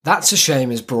That's a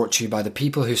Shame is brought to you by the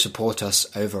people who support us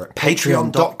over at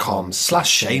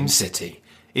patreon.com/shamecity.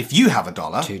 If you have $1,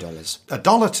 $2.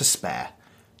 $1 to spare,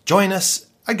 join us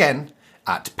again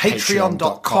at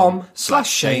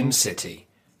patreon.com/shamecity.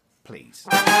 Please.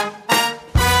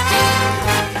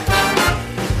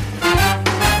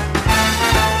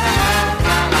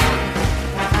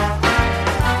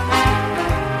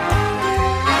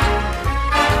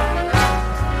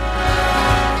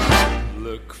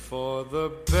 Look for the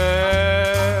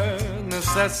bare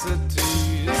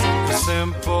necessities, the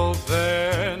simple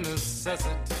bare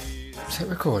necessities. Is it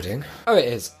recording? Oh, it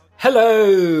is.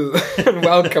 Hello and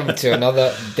welcome to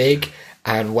another big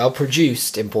and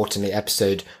well-produced, importantly,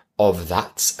 episode of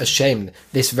That's a Shame.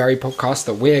 This very podcast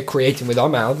that we're creating with our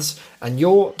mouths, and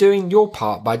you're doing your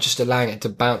part by just allowing it to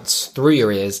bounce through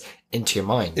your ears into your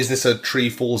mind. Is this a tree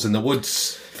falls in the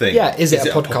woods thing? Yeah, is it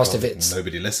a podcast if it's...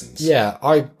 Nobody listens. Yeah,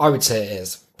 I would say it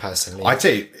is, personally. I'd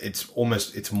say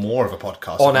it's more of a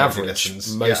podcast. On if average,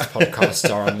 listens. most podcasts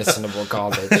are unlistenable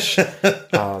garbage.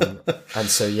 And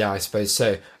so, yeah, I suppose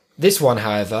so. This one,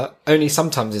 however, only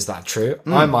sometimes is that true.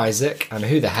 I'm Isaac, and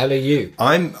who the hell are you?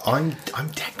 I'm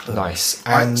Declan. Nice.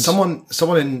 And someone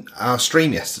in our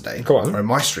stream yesterday, Go on. or in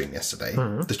my stream yesterday,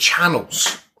 the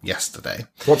channels yesterday.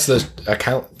 What's the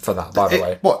account for that, by the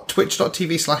way? What?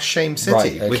 Twitch.tv/shamecity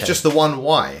Right, okay. with just the one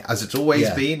Y, as it's always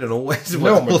Yeah. been and always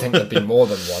No one would think there'd be more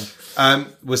than one.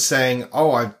 was saying,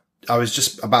 I was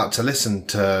just about to listen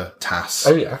to TAS.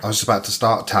 Oh, yeah. I was just about to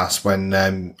start TAS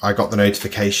when I got the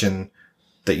notification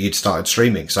that you'd started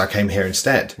streaming, so I came here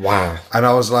instead. Wow. And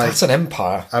I was like... That's an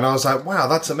empire. And I was like, wow,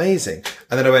 that's amazing.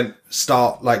 And then I went,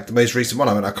 start, like, the most recent one.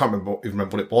 I can't even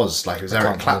remember what it was. Like, it was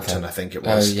Eric Clapton, I think it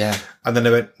was. Oh, yeah. And then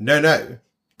they went, no,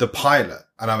 the pilot.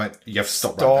 And I went, you have to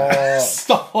stop right there.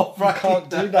 Stop right You can't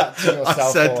do that to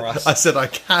yourself for us. I said, I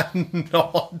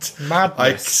cannot. Madness.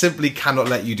 I simply cannot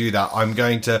let you do that. I'm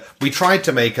going to... We tried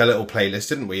to make a little playlist,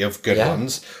 didn't we, of good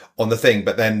ones on the thing,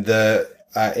 but then the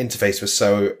interface was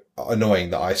so annoying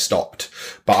that I stopped.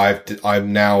 But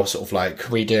I'm now sort of like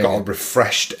Redoing got a it.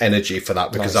 refreshed energy for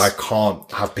that because Nice. I can't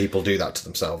have people do that to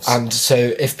themselves. And so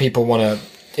if people want to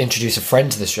introduce a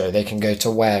friend to the show, they can go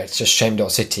to where it's just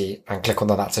shame.city and click on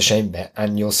the That's a Shame bit,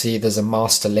 and you'll see there's a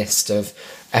master list of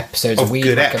episodes we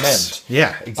good recommend. eps.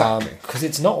 Yeah, exactly. Because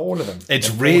it's not all of them. It's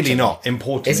Important. really not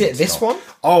important. Is it it's this not. one?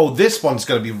 Oh, this one's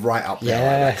going to be right up there. I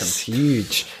reckon. Yes,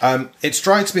 huge. It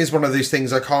strikes me as one of those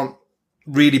things I can't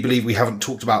really believe we haven't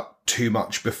talked about too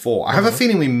much before. I have a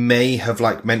feeling we may have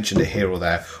mentioned it here or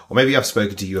there, or maybe I've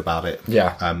spoken to you about it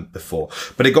before.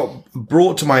 But it got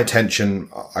brought to my attention,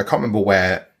 I can't remember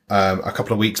where, a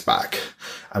couple of weeks back,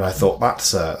 and I thought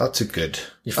that's a good.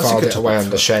 You that's a filed good it away topic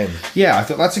under shame. Yeah, I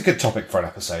thought that's a good topic for an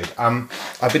episode. I've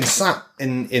been sat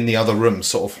in the other room,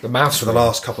 sort of The mouse for the room.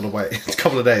 last couple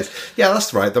of days. Yeah,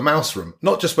 that's right, the mouse room.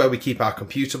 Not just where we keep our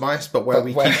computer mice, but where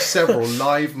we keep several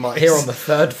live mice Here on the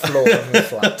third floor of the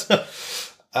flat.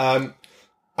 And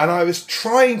I was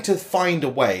trying to find a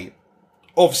way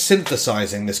of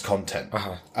synthesizing this content.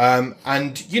 And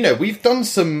we've done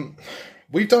some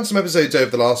episodes over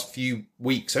the last few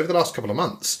weeks, over the last couple of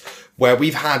months, where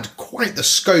we've had quite the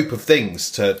scope of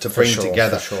things to bring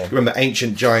together. For sure. Remember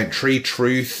Ancient Giant Tree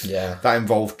Truth? Yeah. That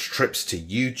involved trips to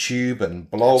YouTube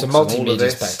and blogs It's a and all of multimedia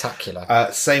this. spectacular.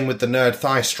 Same with the Nerd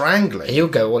Thigh Strangling. He'll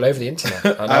go all over the internet,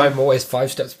 and I'm always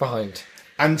 5 steps behind.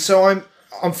 And so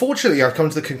unfortunately, I've come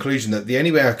to the conclusion that the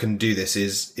only way I can do this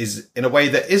is in a way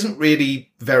that isn't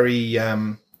really very,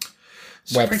 Web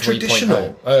very 3.0.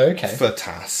 traditional Oh, okay. for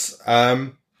TAS.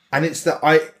 And it's that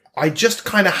I just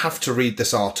kind of have to read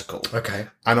this article. Okay.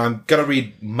 And I'm going to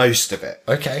read most of it.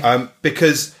 Okay.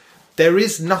 Because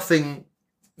there's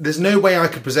no way I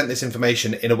could present this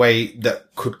information in a way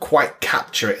that could quite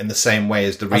capture it in the same way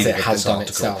as the reading it of has this done article.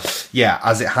 itself. Yeah,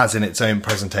 as it has in its own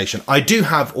presentation. I do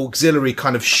have auxiliary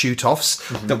kind of shoot-offs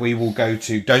that we will go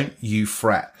to. Don't you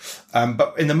fret.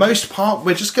 But in the most part,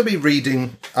 we're just going to be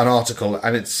reading an article,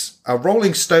 and it's a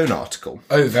Rolling Stone article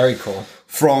Oh, very cool.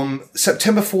 from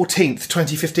September 14th,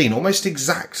 2015, almost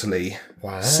exactly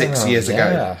 6 years ago.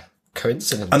 Yeah.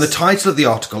 Coincidence. And the title of the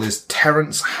article is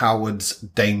Terence Howard's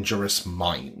Dangerous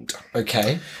Mind.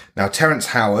 Okay. Now, Terence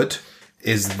Howard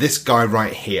is this guy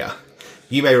right here.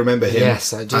 You may remember him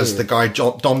Yes, I do. as the guy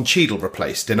Don Cheadle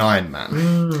replaced in Iron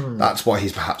Man. That's what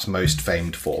he's perhaps most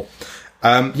famed for.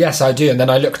 Yes, I do. And then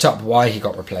I looked up why he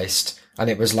got replaced. And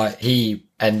it was like he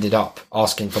ended up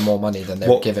asking for more money than they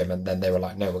would give him. And then they were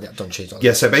like, no, we'll get Don Cheadle.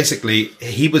 Yeah, so basically,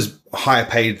 he was higher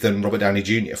paid than Robert Downey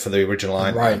Jr. for the original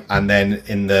Iron Man. Right. And then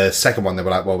in the second one, they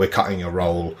were like, well, we're cutting your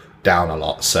role down a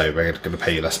lot, so we're going to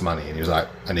pay you less money. And he was like,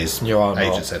 and his You are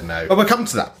agent not. said no. But we'll come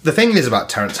to that. The thing is about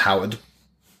Terence Howard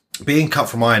being cut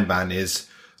from Iron Man is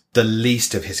the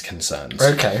least of his concerns.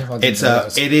 Okay.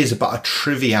 It is but a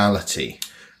triviality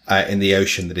in the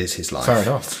ocean that is his life. Fair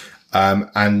enough.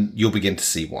 And you'll begin to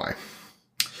see why.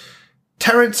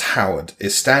 Terrence Howard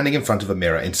is standing in front of a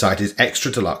mirror inside his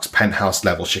extra deluxe penthouse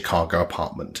level Chicago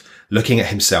apartment, looking at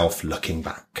himself, looking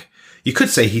back. You could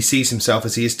say he sees himself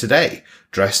as he is today,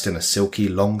 dressed in a silky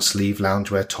long-sleeve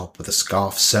loungewear top with a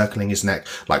scarf circling his neck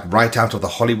like right out of the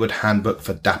Hollywood handbook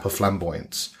for dapper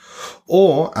flamboyance.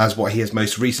 Or as what he has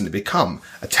most recently become,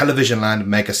 a television land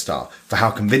megastar for how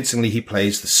convincingly he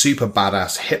plays the super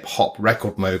badass hip-hop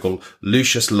record mogul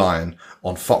Lucius Lyon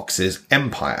on Fox's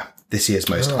Empire, this year's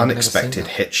most unexpected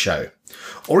hit show.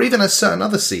 Or even as certain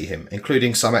others see him,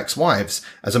 including some ex-wives,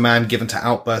 as a man given to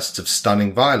outbursts of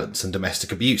stunning violence and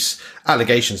domestic abuse,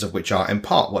 allegations of which are in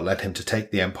part what led him to take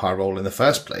the Empire role in the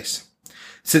first place.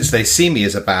 Since they see me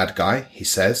as a bad guy, he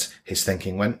says, his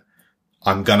thinking went,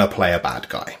 I'm gonna play a bad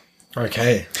guy.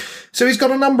 Okay. So he's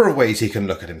got a number of ways he can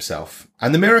look at himself,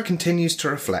 and the mirror continues to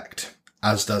reflect,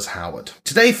 as does Howard.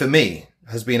 Today for me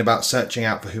has been about searching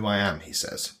out for who I am, he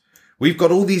says. We've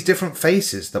got all these different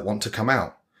faces that want to come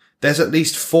out. There's at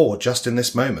least 4 just in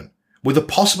this moment, with a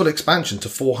possible expansion to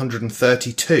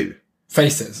 432.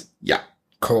 Faces? Yeah.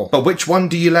 Cool. But which one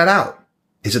do you let out?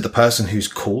 Is it the person who's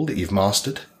cool that you've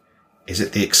mastered? Is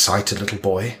it the excited little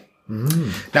boy?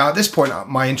 Now, at this point,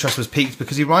 my interest was piqued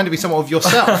because he reminded me somewhat of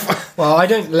yourself. Well, I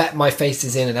don't let my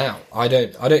faces in and out. I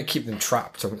don't keep them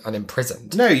trapped and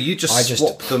imprisoned. No, you just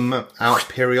swap them out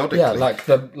periodically. Yeah, like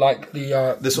the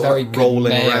very good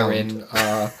rolling mayor around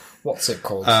in what's it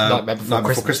called? Nightmare Before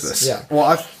Christmas. Yeah.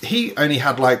 Well, he only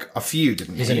had like a few,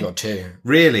 didn't he? He's only got 2.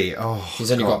 Really? Oh,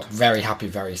 he's only got very happy,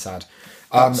 very sad.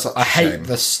 I hate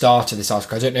the start of this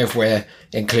article. I don't know if we're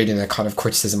including the kind of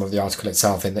criticism of the article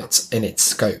itself in its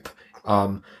scope.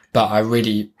 But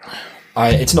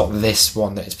it's not this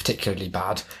one that is particularly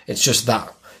bad. It's just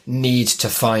that need to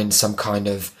find some kind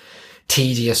of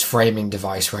tedious framing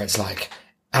device where it's like,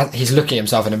 he's looking at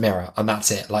himself in a mirror and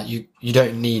that's it. Like you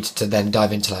don't need to then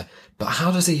dive into like, but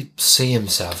how does he see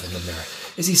himself in the mirror?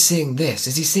 Is he seeing this?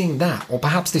 Is he seeing that? Or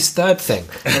perhaps this third thing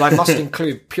that I must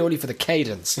include purely for the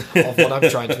cadence of what I'm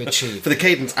trying to achieve. For the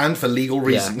cadence and for legal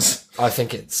reasons. Yeah, I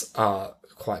think it's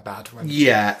quite bad.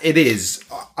 Yeah, it is.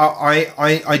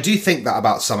 I do think that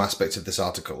about some aspects of this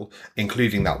article,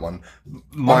 including that one.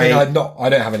 I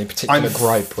don't have any particular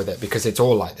gripe with it because it's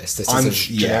all like this. This is a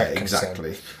generic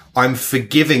exactly. I'm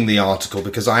forgiving the article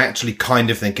because I actually kind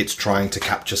of think it's trying to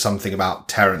capture something about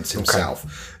Terrence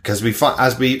himself. Because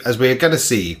as we are going to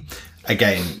see,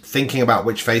 again, thinking about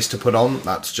which face to put on,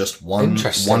 that's just one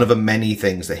of the many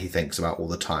things that he thinks about all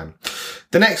the time.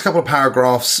 The next couple of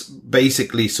paragraphs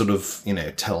basically sort of,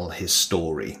 tell his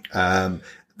story.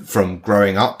 From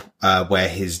growing up, where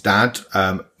his dad,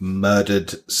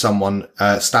 murdered someone,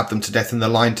 stabbed them to death in the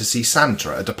line to see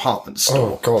Santa at a department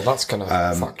store. Oh God, that's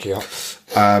gonna fuck you up.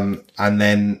 And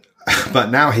then, but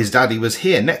now his daddy was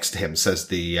here next to him, says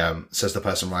the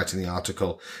person writing the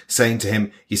article, saying to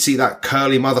him, you see that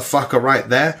curly motherfucker right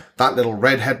there? That little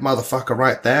redhead motherfucker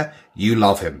right there? You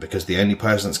love him because the only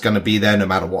person that's going to be there no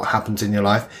matter what happens in your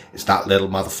life is that little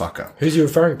motherfucker. Who's he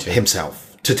referring to? Himself.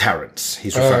 To Terrence.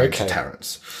 He's referring to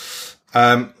Terrence.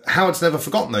 Howard's never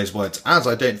forgotten those words, as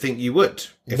I don't think you would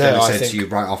if they were said to you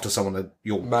right after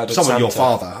your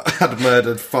father had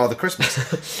murdered Father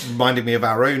Christmas. Reminding me of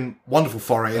our own wonderful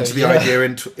foray into the idea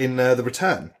in The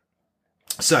Return.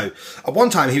 So, at one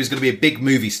time he was going to be a big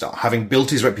movie star, having built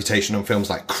his reputation on films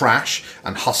like Crash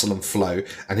and Hustle and Flow,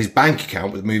 and his bank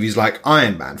account with movies like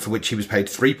Iron Man, for which he was paid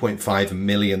 $3.5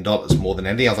 million, more than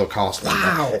any other cast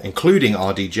member, including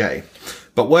RDJ.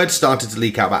 But word started to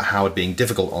leak out about Howard being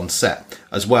difficult on set.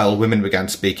 As well, women began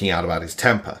speaking out about his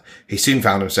temper. He soon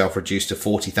found himself reduced to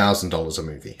 $40,000 a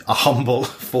movie. A humble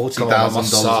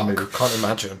 $40,000 a movie. Can't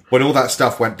imagine. When all that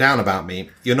stuff went down about me,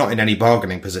 you're not in any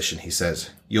bargaining position, he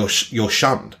says. You're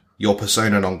shunned. You're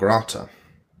persona non grata.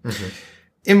 Mm-hmm.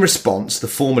 In response, the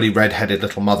formerly red-headed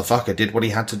little motherfucker did what he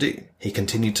had to do. He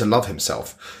continued to love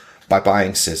himself by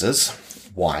buying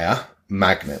scissors, wire,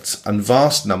 magnets, and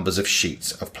vast numbers of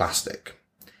sheets of plastic.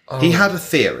 He had a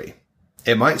theory.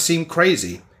 It might seem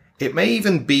crazy. It may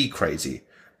even be crazy.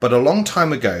 But a long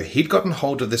time ago, he'd gotten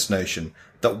hold of this notion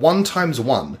that 1 times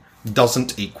 1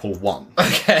 doesn't equal 1.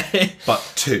 Okay.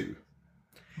 But 2.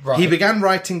 Right. He began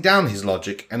writing down his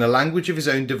logic in a language of his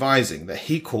own devising that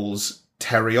he calls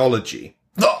teriology.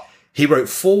 He wrote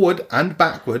forward and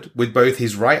backward with both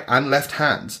his right and left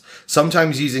hands,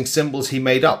 sometimes using symbols he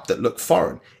made up that looked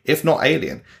foreign, if not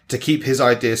alien, to keep his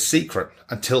ideas secret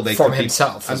until they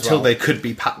could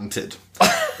be patented.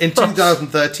 In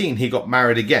 2013, he got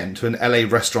married again to an LA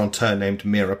restaurateur named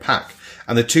Mira Pack,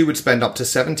 and the two would spend up to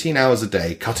 17 hours a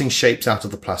day cutting shapes out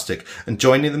of the plastic and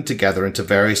joining them together into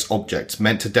various objects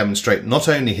meant to demonstrate not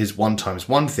only his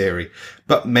 1x1 theory,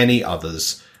 but many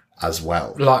others as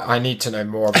well. Like, I need to know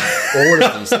more about all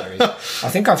of these theories. I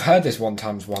think I've heard this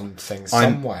 1x1 thing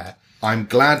somewhere. I'm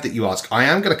glad that you asked. I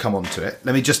am going to come on to it.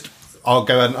 I'll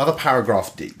go another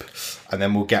paragraph deep, and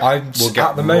then we'll get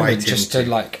at the moment, just to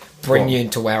like bring you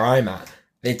into where I'm at.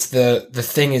 It's the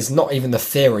thing is not even the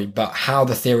theory, but how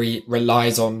the theory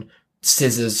relies on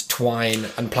scissors, twine,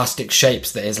 and plastic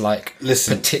shapes that is like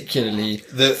particularly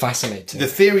fascinating. The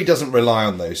theory doesn't rely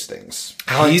on those things.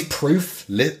 How is proof?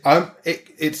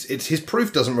 It's his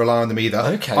proof doesn't rely on them either.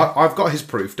 Okay, I've got his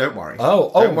proof. Don't worry.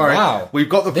 Don't worry. Wow, we've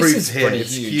got the proof here.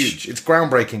 It's huge. It's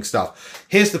groundbreaking stuff.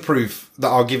 Here's the proof that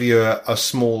I'll give you a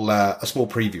small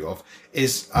preview of.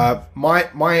 Is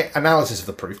my analysis of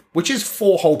the proof, which is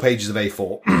 4 whole pages of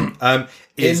A4,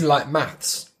 is in like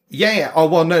maths. Yeah. Oh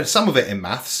well, no, some of it in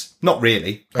maths, not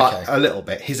really, but a little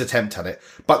bit. His attempt at it.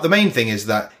 But the main thing is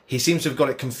that he seems to have got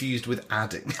it confused with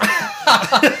adding.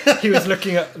 He was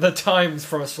looking at the times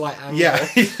from a slight angle. Yeah,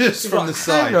 just from the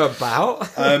side. About.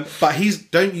 But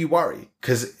don't you worry,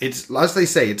 because it's, as they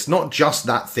say, it's not just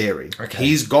that theory. Okay.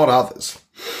 He's got others.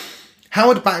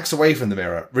 Howard backs away from the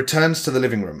mirror, returns to the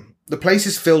living room. The place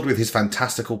is filled with his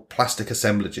fantastical plastic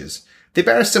assemblages. They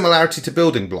bear a similarity to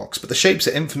building blocks, but the shapes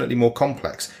are infinitely more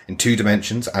complex, in 2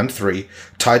 dimensions and 3,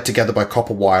 tied together by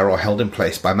copper wire or held in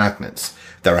place by magnets.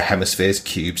 There are hemispheres,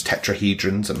 cubes,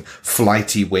 tetrahedrons, and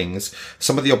flighty wings.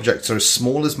 Some of the objects are as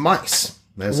small as mice.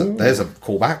 There's a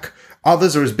callback.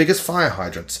 Others are as big as fire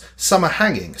hydrants. Some are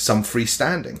hanging, some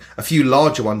freestanding. A few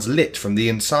larger ones lit from the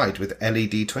inside with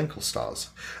LED twinkle stars.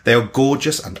 They are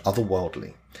gorgeous and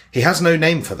otherworldly. He has no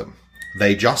name for them.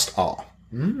 They just are.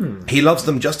 He loves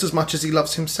them just as much as he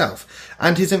loves himself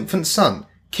and his infant son,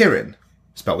 Kirin,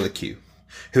 spelled with a Q,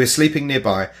 who is sleeping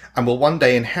nearby and will one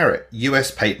day inherit US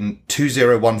patent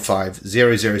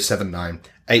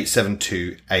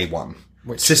 2015-0079-872A1.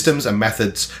 Systems and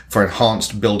methods for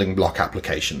enhanced building block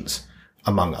applications,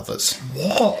 among others.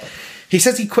 What? He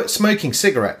says he quit smoking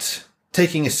cigarettes.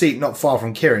 Taking a seat not far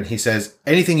from Kirin, he says,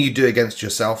 anything you do against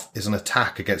yourself is an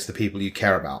attack against the people you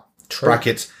care about. True.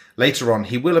 Brackets. Later on,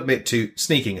 he will admit to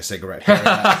sneaking a cigarette here and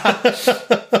there.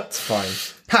 That's fine.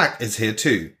 Pack is here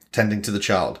too, tending to the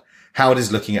child. Howard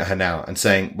is looking at her now and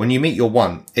saying, when you meet your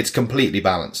one, it's completely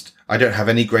balanced. I don't have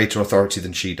any greater authority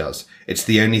than she does. It's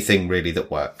the only thing really that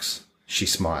works. She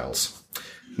smiles.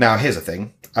 Now, here's the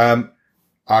thing. A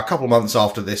couple of months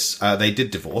after this, they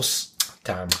did divorce.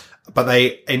 Damn. But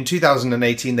in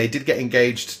 2018, they did get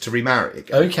engaged to remarry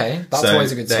again. Okay, that's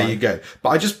always a good sign. There you go. But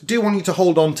I just do want you to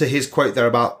hold on to his quote there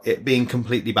about it being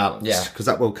completely balanced. Yeah. Because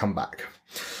that will come back.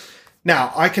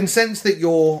 Now, I can sense that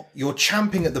you're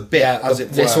champing at the bit, as it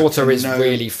were. This author is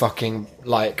really fucking,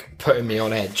 like, putting me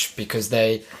on edge, because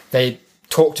they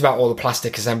talked about all the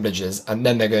plastic assemblages, and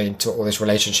then they're going into all this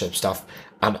relationship stuff,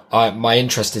 and my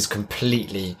interest is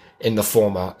completely in the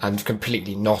former and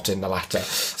completely not in the latter.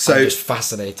 So I'm just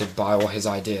fascinated by all his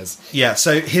ideas. Yeah,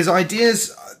 so his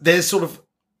ideas, there's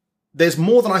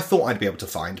more than I thought I'd be able to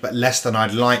find, but less than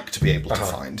I'd like to be able to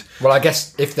find. Well, I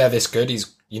guess if they're this good, he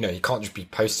can't just be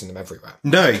posting them everywhere.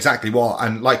 No, exactly. Well,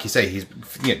 and like you say, he's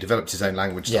developed his own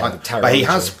language. Yeah, but he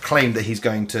has claimed that he's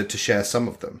going to share some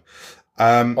of them.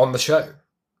 On the show.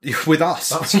 With us.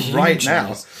 That's right huge now.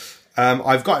 news.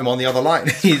 I've got him on the other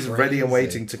line. He's ready and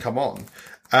waiting to come on.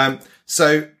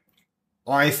 So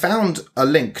I found a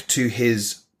link to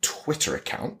his Twitter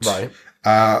account. Right.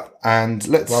 And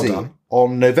let's see. Done.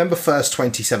 On November 1st,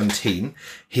 2017,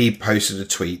 he posted a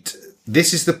tweet.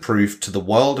 This is the proof to the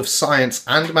world of science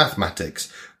and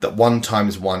mathematics that 1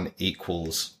 × 1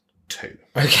 = 2.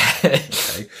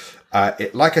 Okay.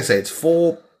 Like I say, it's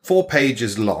four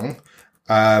pages long.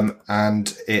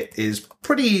 And it is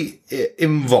pretty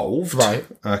involved. Right.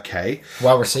 Okay.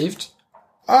 Well received?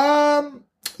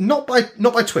 Not by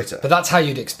Twitter. But that's how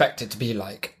you'd expect it to be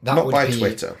like. That not would by be,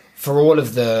 Twitter. For all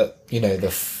of the,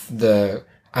 the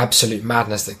absolute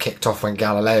madness that kicked off when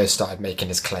Galileo started making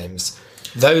his claims,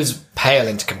 those pale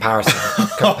into comparison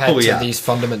compared to these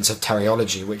fundaments of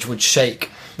teleology, which would shake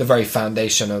the very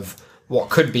foundation of what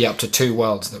could be up to 2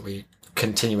 worlds that we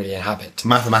continually inhabit.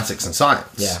 Mathematics and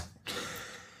science. Yeah.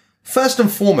 First and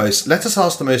foremost, let us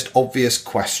ask the most obvious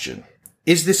question.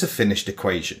 Is this a finished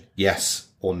equation? Yes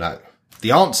or no?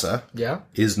 The answer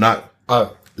is no.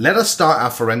 Oh. Let us start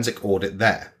our forensic audit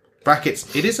there.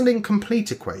 Brackets, it is an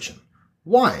incomplete equation.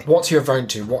 Why? What's you referring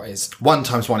to? What is? 1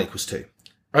 × 1 = 2.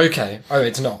 Okay. Oh,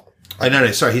 it's not.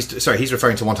 No, sorry. He's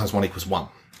referring to 1 × 1 = 1.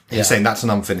 He's saying that's an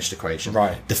unfinished equation.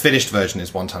 Right. The finished version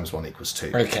is 1 times 1 equals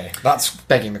 2. Okay, that's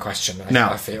begging the question,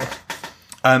 I feel.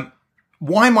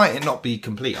 Why might it not be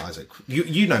complete, Isaac?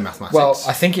 You know mathematics. Well,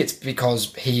 I think it's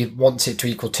because he wants it to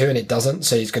equal 2 and it doesn't,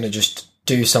 so he's going to just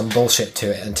do some bullshit to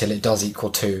it until it does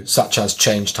equal 2, such as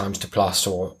change times to plus,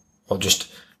 or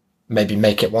just maybe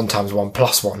make it 1 times 1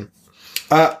 plus 1.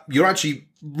 You're actually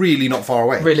really not far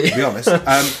away, really? To be honest.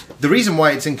 The reason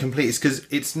why it's incomplete is because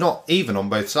it's not even on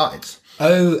both sides.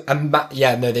 Oh, and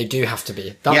no, they do have to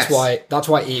be. That's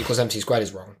why E equals MC squared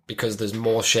is wrong, because there's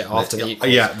more shit after the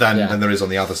equals. Than there is on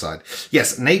the other side.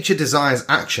 Yes, nature desires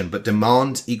action, but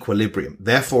demands equilibrium.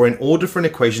 Therefore, in order for an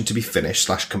equation to be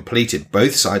finished/completed,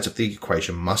 both sides of the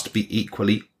equation must be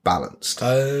equally balanced.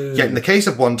 Oh. Yet in the case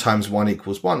of 1 times 1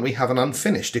 equals 1, we have an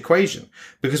unfinished equation,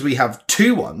 because we have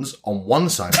 2 1s on one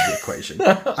side of the equation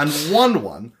and 1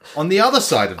 1 on the other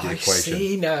side of the equation. I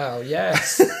see now,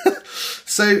 yes.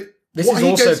 So... This is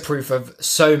also proof of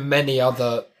so many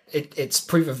other... It's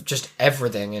proof of just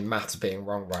everything in maths being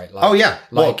wrong, right?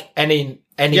 Like, any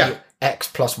x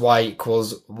plus y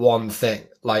equals one thing.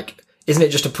 Like, isn't it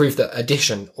just a proof that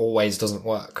addition always doesn't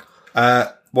work?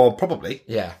 Well, probably.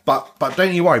 Yeah. But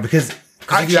don't you worry, because...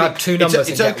 Actually, if you add two numbers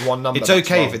and get one number, it's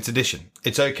okay if it's addition.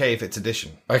 It's okay if it's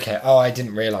addition. Okay. Oh, I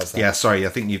didn't realise that. Yeah, sorry. I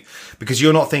think because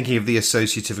you're not thinking of the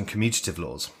associative and commutative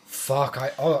laws. Fuck!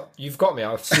 You've got me.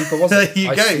 I super wasn't. There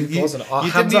you go. You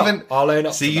didn't even. I'll own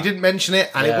up. See, you didn't mention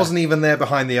it, and it wasn't even there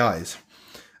behind the eyes.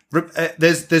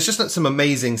 There's just some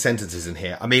amazing sentences in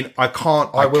here. I mean, I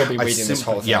can't. I will be reading this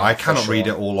whole thing. Yeah, I cannot read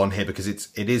it all on here because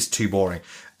it is too boring,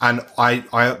 and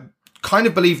I kind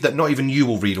of believe that not even you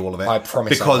will read all of it. I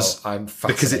promise. Because I'm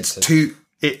fascinated. Because it's too.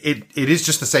 It is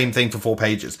just the same thing for 4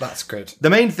 pages. That's good. The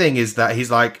main thing is that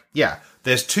he's like,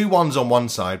 there's 2 1s on one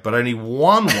side, but only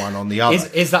 1 1 on the other.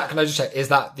 Is that? Can I just check? Is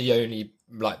that the only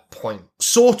point?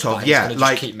 Sort of, yeah.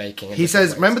 Like keep making. He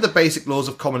says, remember the basic laws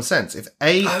of common sense. If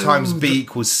A times B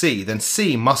equals C, then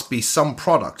C must be some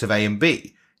product of A and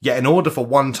B. Yet in order for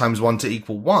 1 times 1 to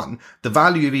equal 1, the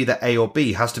value of either A or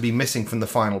B has to be missing from the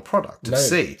final product of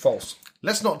C. False.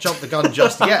 Let's not jump the gun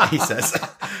just yet, he says.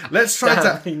 Let's try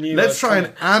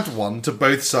and add 1 to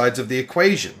both sides of the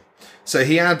equation. So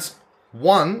he adds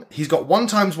 1. He's got 1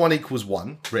 times 1 equals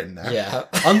 1 written there. Yeah.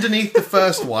 Underneath the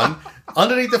first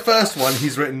one,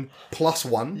 he's written plus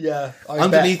 1. Yeah. I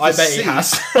bet he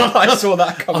has. I saw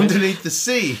that coming. Underneath the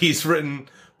C, he's written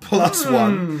plus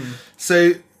 1.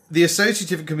 So the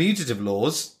associative and commutative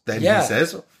laws, then he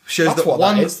says, shows that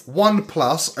 1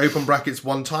 plus, open brackets,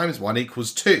 1 times 1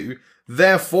 equals 2.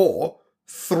 Therefore,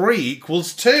 3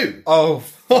 equals 2. Oh,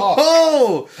 fuck.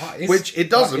 Which it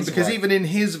doesn't, because even in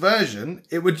his version,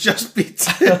 it would just be 2.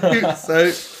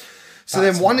 So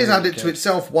then 1 is added to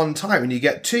itself 1 time and you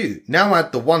get 2. Now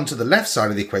add the 1 to the left side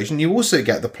of the equation. You also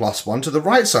get the plus 1 to the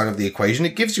right side of the equation.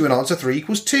 It gives you an answer 3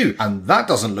 equals 2. And that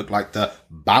doesn't look like the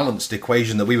balanced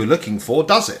equation that we were looking for,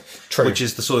 does it? True. Which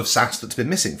is the sort of sass that's been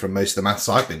missing from most of the maths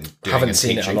I've been doing. Haven't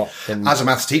seen it a lot. As a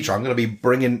maths teacher, I'm going to be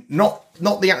bringing not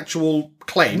the actual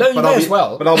claim. No, you may as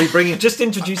well. But I'll be bringing... Just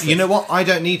introduce You know what? I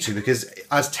don't need to, because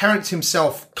as Terence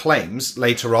himself claims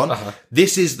later on,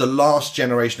 this is the last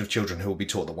generation of children who will be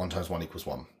taught that 1 times 1 equals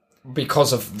 1.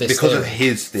 Because of this Because theory. of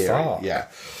his theory, Fuck. yeah.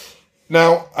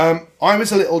 Now, I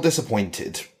was a little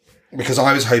disappointed, because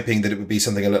I was hoping that it would be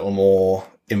something a little more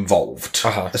involved,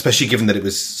 especially given that it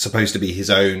was supposed to be his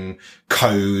own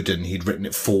code and he'd written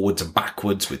it forwards and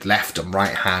backwards with left and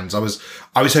right hands. I was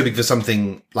hoping for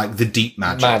something like the deep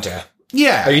magic.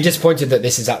 Yeah. Are you disappointed that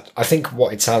this is I think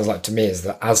what it sounds like to me is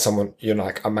that as someone, you're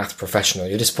like a math professional,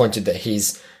 you're disappointed that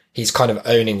he's kind of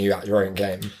owning you at your own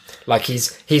game. Like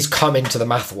he's come into the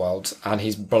math world and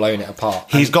he's blown it apart.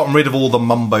 He's gotten rid of all the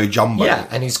mumbo jumbo. Yeah,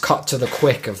 and he's cut to the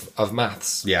quick of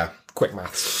maths. Yeah. Quick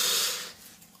maths.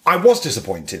 I was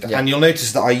disappointed, and you'll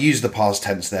notice that I used the past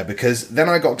tense there, because then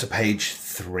I got to page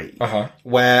 3,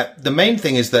 where the main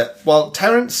thing is that, old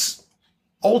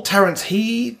Terence,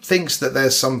 he thinks that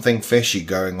there's something fishy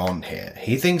going on here.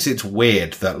 He thinks it's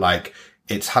weird that, like,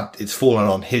 it's fallen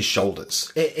on his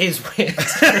shoulders. It is weird.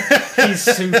 He's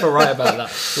super right about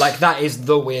that. Like, that is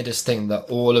the weirdest thing, that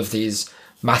all of these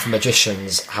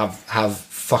mathematicians have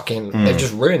fucking they've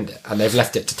just ruined it, and they've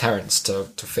left it to Terence to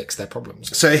fix their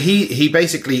problems. So he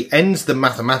basically ends the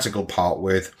mathematical part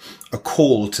with a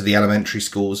call to the elementary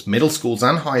schools, middle schools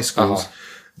and high schools,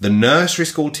 the nursery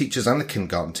school teachers and the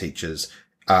kindergarten teachers,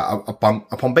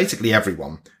 upon basically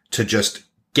everyone, to just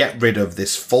get rid of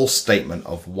this false statement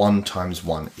of 1 times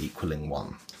 1 equaling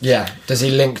 1. Yeah. Does he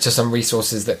link to some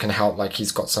resources that can help? Like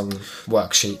he's got some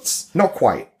worksheets? Not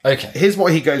quite. Okay. Here's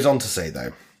what he goes on to say,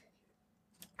 though.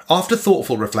 After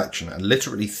thoughtful reflection and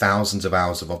literally thousands of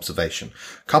hours of observation,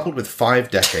 coupled with 5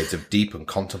 decades of deep and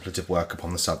contemplative work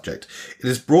upon the subject, it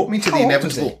has brought me to the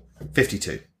inevitable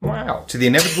 52. Wow. To the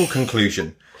inevitable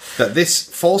conclusion that this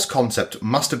false concept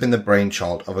must have been the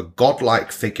brainchild of a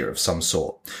godlike figure of some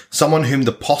sort, someone whom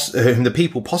the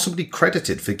people possibly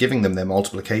credited for giving them their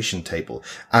multiplication table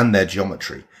and their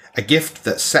geometry. A gift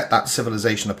that set that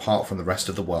civilization apart from the rest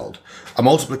of the world. A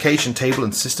multiplication table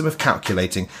and system of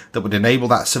calculating that would enable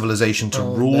that civilization to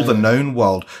rule the known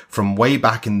world from way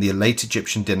back in the late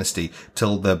Egyptian dynasty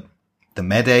till the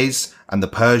Medes and the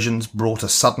Persians brought a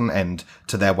sudden end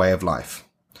to their way of life.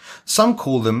 Some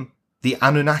call them the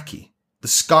Anunnaki, the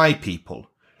sky people,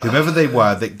 whomever they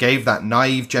were that gave that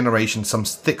naive generation some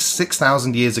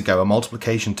 6,000 years ago a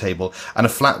multiplication table and a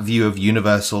flat view of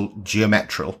universal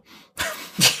geometrical.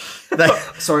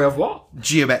 Sorry, of what?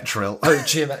 Geometrical. Oh,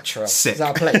 geometrical. Sick. Is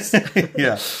that a place?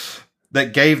 Yeah.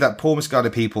 That gave that poor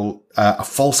misguided people a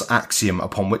false axiom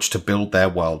upon which to build their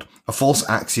world. A false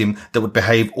axiom that would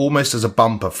behave almost as a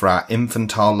bumper for our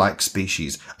infantile-like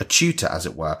species, a tutor, as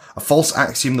it were. A false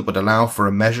axiom that would allow for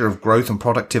a measure of growth and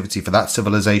productivity for that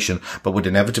civilization, but would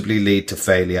inevitably lead to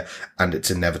failure and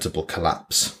its inevitable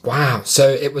collapse. Wow. So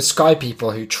it was sky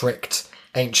people who tricked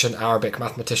ancient Arabic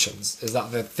mathematicians. Is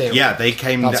that the theory? Yeah, they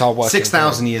came That's our working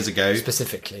 6,000 years ago.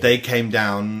 Specifically. They came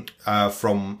down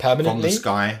from Permanently? the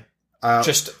sky.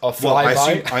 Just a Well,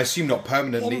 flyby? I assume not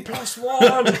permanently.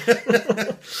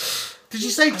 1+1! Did you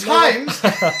say times?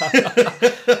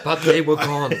 But they were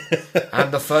gone.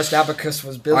 And the first abacus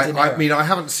was built in I mean, I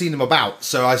haven't seen them about,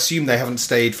 so I assume they haven't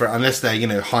stayed for, unless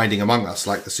they're, hiding among us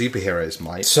like the superheroes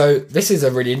might. So this is a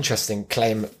really interesting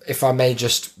claim. If I may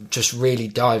just really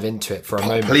dive into it for a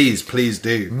moment. Please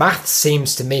do. Math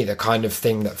seems to me the kind of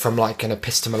thing that, from like an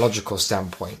epistemological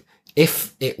standpoint,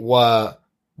 if it were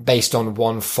based on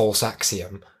one false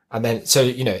axiom, and then, so,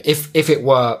 if it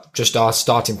were just our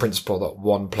starting principle that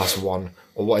 1+1,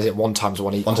 or what is it, 1 times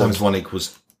 1 equals... 1 times 1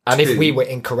 equals 2. And if we were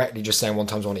incorrectly just saying 1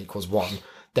 times 1 equals 1,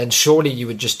 then surely you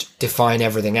would just define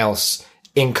everything else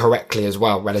incorrectly as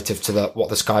well, relative to what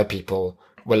the sky people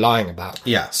were lying about.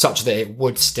 Yeah. Such that it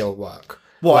would still work.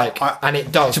 Well, and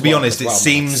it does. To be work honest, as well, it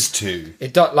seems to.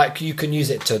 It does. Like, you can use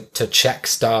it to check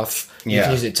stuff. You Yeah.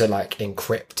 can use it to like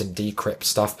encrypt and decrypt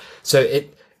stuff. So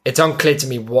it's unclear to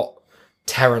me what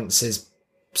Terence is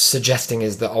suggesting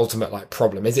is the ultimate like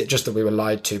problem. Is it just that we were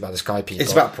lied to by the sky people?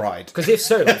 It's about pride. Because if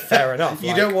so, like, fair enough.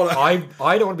 You don't want to.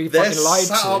 I don't want to be fucking lied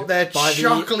sat to up there by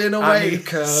chuckling the away.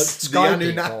 Anunnaki The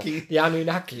Anunnaki. people. The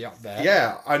Anunnaki up there.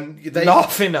 Yeah, and they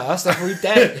Laughing at us every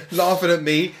day. laughing at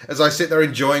me as I sit there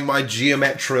enjoying my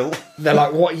geometrical. They're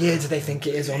like, what year do they think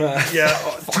it is on Earth? Yeah,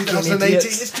 Fucking 2018.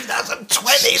 idiots. It's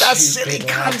 2020. That's silly Stupid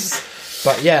cunts. lads.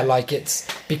 But yeah, like, it's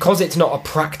because it's not a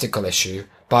practical issue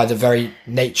by the very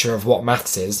nature of what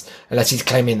maths is, unless he's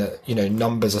claiming that,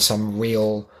 numbers are some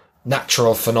real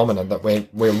natural phenomenon that we're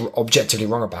objectively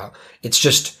wrong about. It's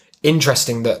just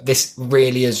interesting that this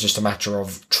really is just a matter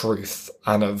of truth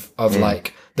and of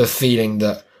like the feeling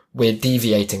that we're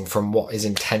deviating from what is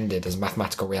intended as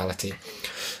mathematical reality.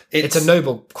 It's a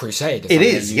noble crusade. If It I may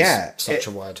is, use yeah. Such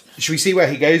a word. Should we see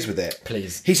where he goes with it?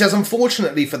 Please. He says,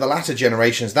 unfortunately for the latter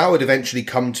generations, thou would eventually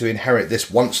come to inherit this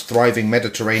once thriving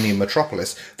Mediterranean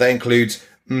metropolis that includes,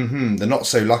 the not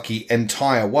so lucky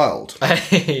entire world.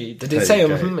 Hey, did it say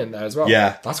in there as well?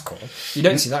 Yeah. That's cool. You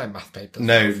don't see that in math papers.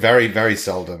 No, very, very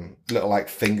seldom. Little like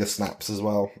finger snaps as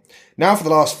well. Now for the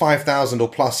last 5,000 or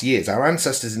plus years, our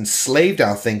ancestors enslaved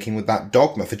our thinking with that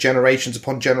dogma for generations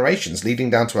upon generations, leading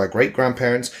down to our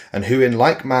great-grandparents, and who in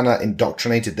like manner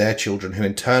indoctrinated their children, who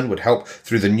in turn would help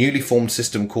through the newly formed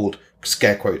system called,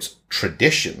 scare quotes,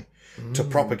 tradition, to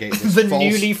propagate this The false...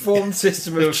 newly formed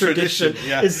system of tradition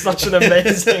yeah. is such an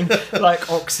amazing, like,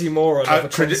 oxymoron of a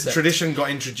concept. Tradition got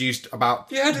introduced about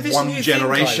Yeah, this one new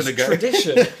generation thing, ago. guys,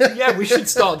 Tradition. Yeah, we should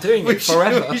start doing it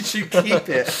forever. We should keep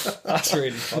it. That's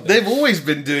really funny. They've always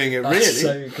been doing it, really. That's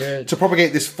so good. To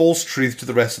propagate this false truth to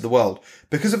the rest of the world.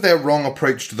 Because of their wrong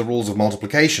approach to the rules of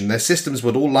multiplication, their systems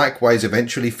would all likewise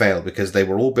eventually fail because they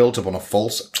were all built upon a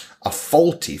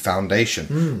faulty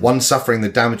foundation, one suffering the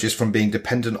damages from being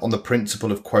dependent on the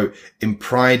principle of, quote,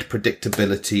 implied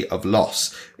predictability of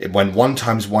loss. When 1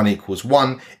 times 1 equals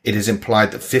 1, it is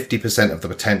implied that 50% of the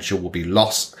potential will be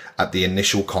lost at the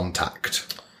initial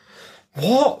contact.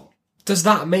 What does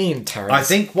that mean, Terence? I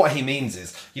think what he means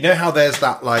is, how there's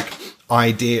that, like,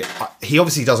 idea. He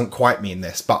obviously doesn't quite mean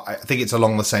this, but I think it's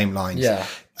along the same lines. Yeah.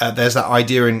 There's that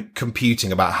idea in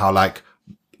computing about how, like,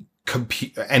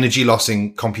 energy loss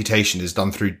in computation is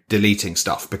done through deleting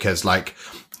stuff because, like,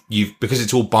 because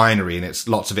it's all binary and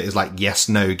lots of it is like yes,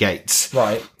 no gates.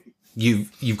 Right.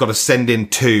 you've got to send in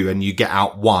 2 and you get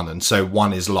out 1. And so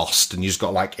 1 is lost and you just got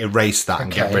to like erase that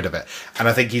and get rid of it. And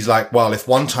I think he's like, well, if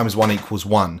 1 times 1 equals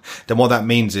 1, then what that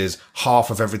means is half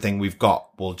of everything we've got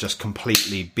will just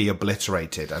completely be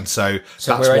obliterated. And so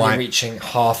that's we're why only reaching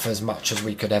half as much as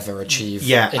we could ever achieve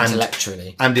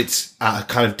intellectually. And it's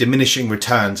kind of diminishing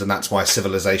returns. And that's why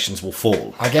civilizations will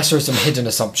fall. I guess there are some hidden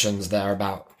assumptions there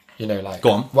about, like...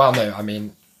 Go on. Well, no, I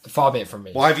mean... Far be it from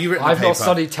me. Why have you written a paper? I've not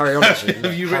studied teleology.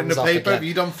 Have you written a paper? Have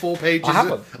you done 4 pages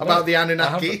about the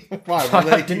Anunnaki? Right,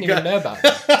 well, I didn't even know about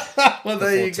it. Well,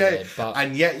 there you go.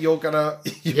 And yet you're gonna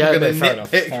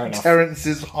nitpick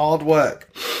Terence's hard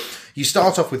work. You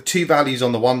start off with 2 values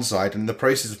on the one side, and in the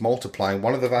process of multiplying,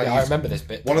 one of the values... Yeah, I remember this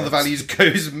bit. One of the values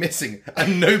goes missing,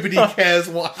 and nobody cares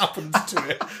what happens to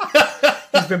it.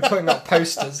 He's been putting up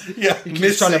posters. Yeah,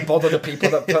 he's trying to bother the people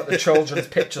that put the children's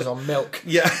pictures on milk.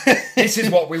 Yeah. This is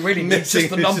what we really need. It's just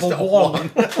the number 1.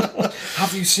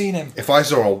 Have you seen him? If I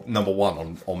saw a number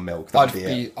 1 on milk, that'd be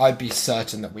it. I'd be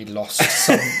certain that we lost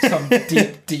some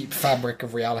deep fabric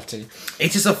of reality.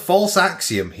 It is a false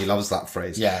axiom, he loves that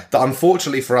phrase, that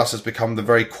unfortunately for us has become the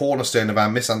very cornerstone of our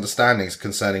misunderstandings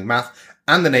concerning math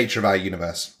and the nature of our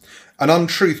universe. An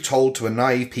untruth told to a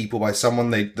naive people by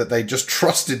someone that they just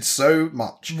trusted so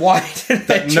much. Why did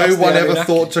they that no one ever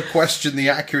thought to question the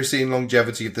accuracy and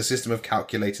longevity of the system of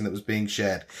calculating that was being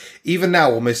shared. Even now,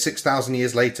 almost 6,000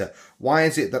 years later, why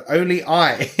is it that only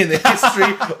I, in the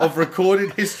history of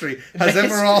recorded history, has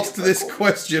ever asked this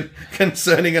question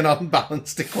concerning an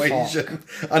unbalanced equation?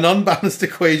 An unbalanced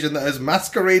equation that has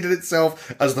masqueraded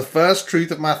itself as the first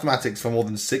truth of mathematics for more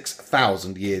than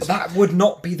 6,000 years. That would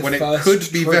not be the when first it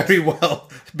could be truth. Very well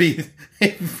be...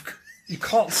 You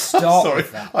can't start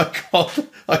with that.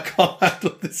 I can't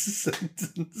handle this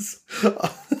sentence.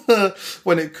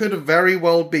 When it could very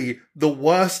well be the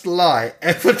worst lie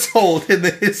ever told in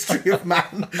the history of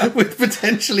man, with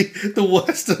potentially the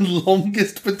worst and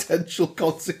longest potential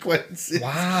consequences.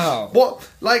 Wow.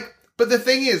 But the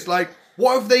thing is,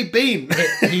 what have they been?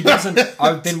 He doesn't...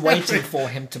 I've been waiting for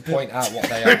him to point out what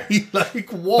they are.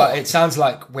 What? But it sounds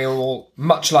like we're all...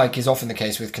 Much like is often the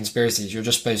case with conspiracies, you're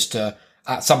just supposed to,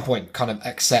 at some point, kind of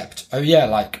accept,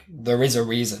 there is a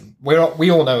reason. We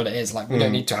all know what it is. We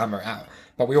don't need to hammer it out.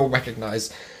 But we all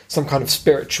recognise some kind of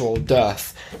spiritual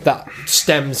dearth that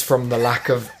stems from the lack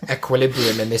of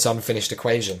equilibrium in this unfinished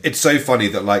equation. It's so funny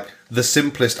that, the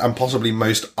simplest and possibly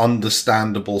most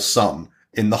understandable sum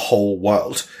in the whole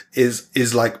world is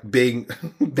being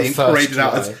paraded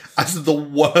out as the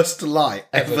worst lie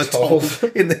ever told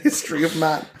in the history of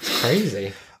man. It's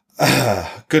crazy.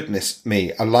 Goodness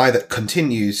me, a lie that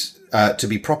continues to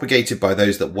be propagated by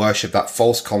those that worship that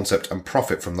false concept and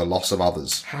profit from the loss of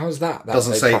others. How's that?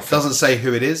 Doesn't say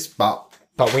who it is, but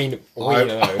we know.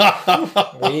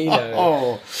 We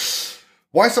know.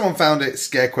 Why someone found it,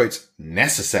 scare quotes,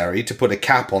 necessary to put a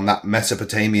cap on that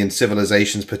Mesopotamian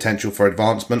civilization's potential for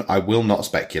advancement, I will not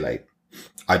speculate.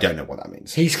 I don't know what that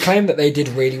means. He's claimed that they did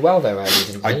really well though, earlier,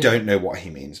 didn't he? I don't know what he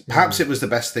means. Perhaps it was the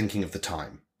best thinking of the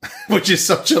time, which is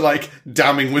such a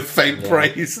damning with faint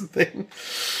praise thing.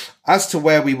 As to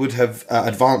where we would have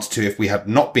advanced to if we had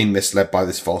not been misled by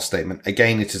this false statement,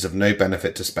 again, it is of no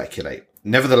benefit to speculate.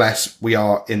 Nevertheless, we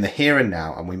are in the here and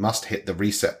now, and we must hit the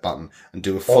reset button and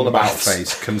do a full about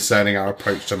face concerning our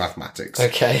approach to mathematics.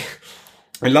 Okay.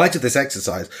 In light of this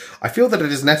exercise, I feel that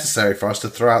it is necessary for us to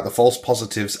throw out the false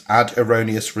positives ad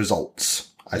erroneous results.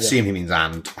 I assume he means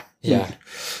and. Yeah.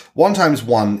 1 times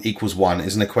 1 equals 1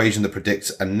 is an equation that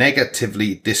predicts a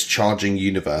negatively discharging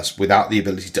universe without the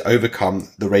ability to overcome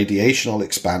the radiational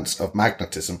expanse of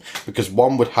magnetism, because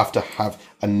 1 would have to have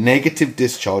a negative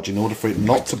discharge in order for it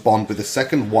not to bond with the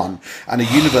second 1, and a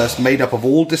universe made up of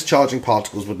all discharging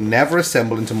particles would never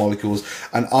assemble into molecules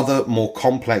and other more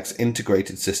complex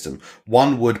integrated system.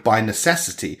 1 would, by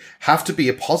necessity, have to be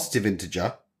a positive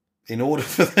integer in order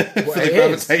for the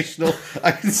gravitational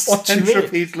and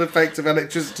centripetal effect of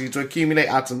electricity to accumulate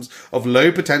atoms of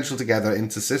low potential together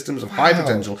into systems of high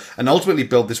potential and ultimately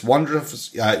build this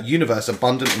wondrous universe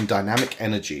abundant in dynamic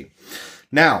energy.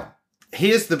 Now,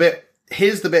 here's the bit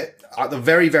at the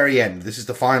very, very end. This is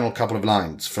the final couple of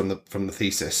lines from the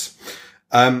thesis.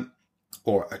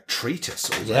 Or a treatise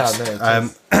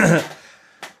almost.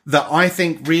 That I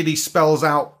think really spells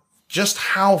out just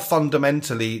how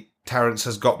fundamentally Terence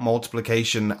has got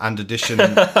multiplication and addition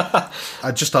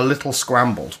just a little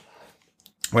scrambled.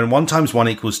 When 1 times 1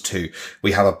 equals 2,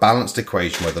 we have a balanced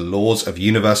equation where the laws of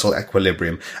universal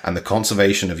equilibrium and the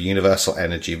conservation of universal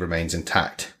energy remains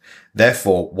intact.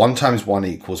 Therefore, 1 times 1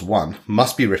 equals 1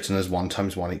 must be written as 1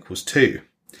 times 1 equals 2.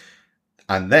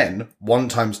 And then 1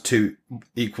 times 2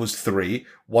 equals 3.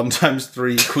 1 times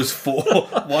 3 equals 4.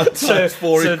 1 times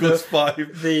 4 equals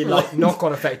 5. The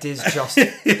knock-on effect is just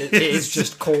it is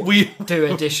just called do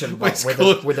addition, but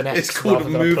with an X. It's called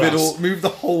move the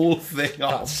whole thing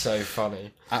up. That's so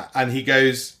funny. And he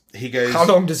goes. How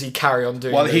long does he carry on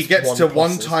doing? Well, he gets to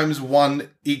 1 times 1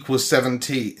 equals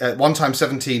 17. 1 times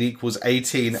 17 equals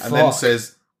 18, and then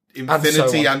says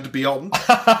infinity and beyond.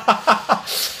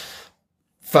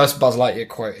 First Buzz Lightyear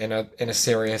quote in a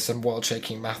serious and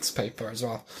world-shaking maths paper as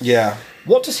well. Yeah.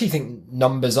 What does he think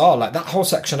numbers are? Like that whole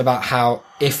section about how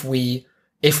if we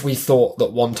thought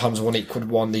that 1 times 1 equaled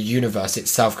 1, the universe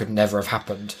itself could never have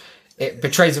happened. It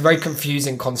betrays a very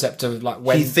confusing concept of like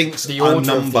when he thinks the order a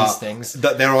number of these things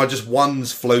that there are just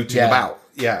ones floating about.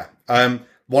 Yeah.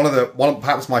 One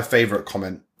perhaps my favourite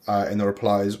comment in the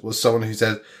replies was someone who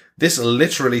said, "This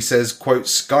literally says, quote,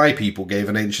 Sky people gave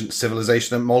an ancient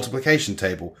civilization a multiplication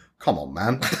table." Come on,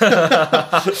 man.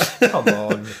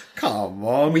 Come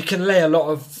on. We can lay a lot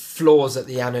of flaws at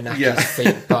the Anunnaki's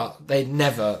feet, but they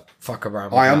never fuck around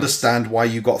with I understand why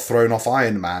you got thrown off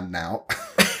Iron Man now.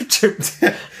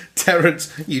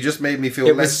 Terence, you just made me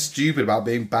feel less stupid about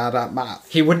being bad at math.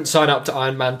 He wouldn't sign up to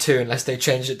Iron Man 2 unless they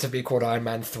changed it to be called Iron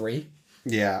Man 3.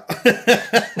 Yeah.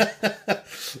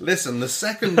 Listen, the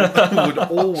second would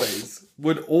always.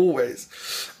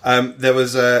 There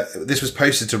was this was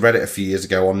posted to Reddit a few years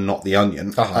ago on Not the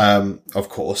Onion, of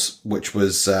course, which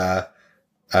was well,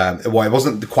 it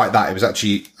wasn't quite that. It was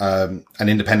actually an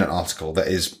independent article that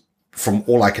is, from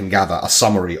all I can gather, a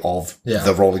summary of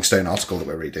the Rolling Stone article that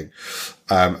we're reading.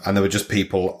 And there were just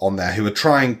people on there who were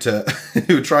trying to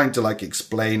like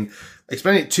explain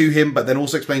it to him, but then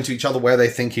also explain to each other where they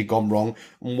think he'd gone wrong.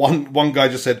 One guy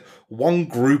just said, "One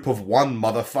group of one,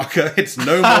 motherfucker. It's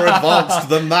no more advanced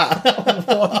than that."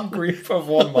 One group of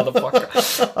one,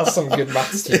 motherfucker. That's some good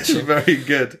maths teaching. It's very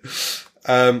good.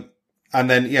 And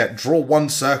then, draw 1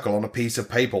 circle on a piece of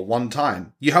paper 1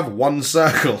 time. You have 1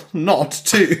 circle, not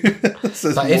 2.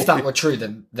 But if that were true,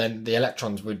 then the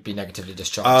electrons would be negatively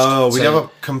discharged. Oh, we'd have a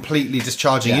completely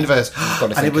discharging universe. You've got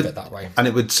to think of it that way. And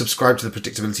it would subscribe to the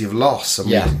predictability of loss.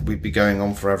 And we'd be going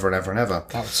on forever and ever and ever.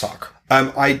 That would suck.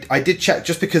 I did check,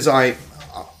 just because I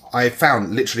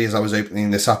found, literally as I was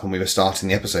opening this up and we were starting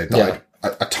the episode, that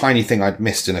a tiny thing I'd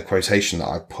missed in a quotation that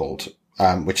I pulled.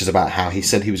 Which is about how he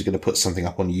said he was going to put something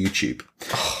up on YouTube.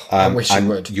 I wish he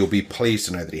would. You'll be pleased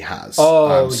to know that he has.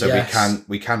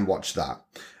 We can watch that.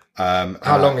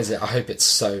 How long is it? I hope it's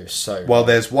so. Well,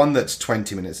 there's one that's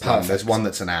 20 minutes long. There's one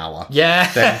that's an hour.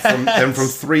 Yeah. Then from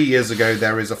 3 years ago,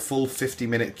 there is a full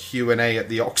 50-minute Q&A at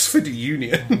the Oxford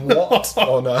Union. What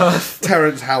on earth?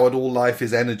 Terence Howard, All Life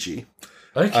is Energy.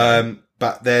 Okay.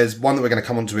 But there's one that we're going to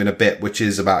come onto in a bit, which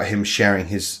is about him sharing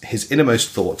his innermost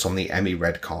thoughts on the Emmy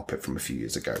red carpet from a few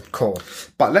years ago. Cool.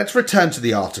 But let's return to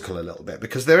the article a little bit,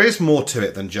 because there is more to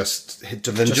it than just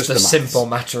the simple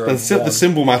matter of the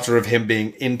simple matter of him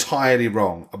being entirely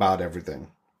wrong about everything.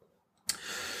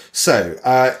 So,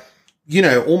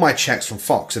 all my checks from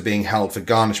Fox are being held for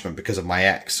garnishment because of my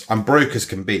ex. I'm broke as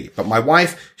can be, but my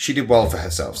wife, she did well for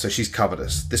herself, so she's covered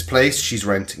us. This place, she's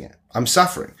renting it. I'm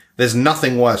suffering. There's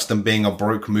nothing worse than being a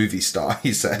broke movie star,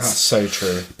 he says. That's so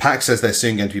true. Pax says they're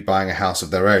soon going to be buying a house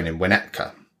of their own in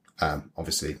Winnetka.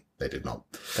 Obviously, they did not.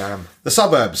 Damn. The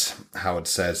suburbs, Howard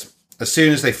says, as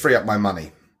soon as they free up my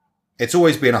money. It's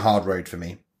always been a hard road for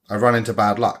me. I run into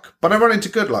bad luck, but I run into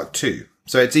good luck too.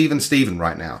 So it's even Steven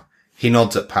right now. He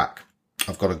nods at Pac.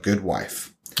 I've got a good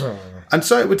wife. Oh. And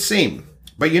so it would seem.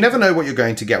 But you never know what you're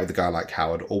going to get with a guy like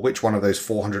Howard, or which one of those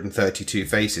 432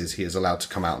 faces he is allowed to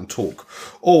come out and talk,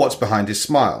 or what's behind his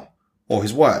smile, or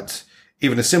his words.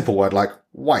 Even a simple word like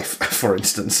wife, for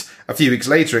instance. A few weeks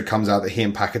later, it comes out that he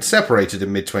and Pac had separated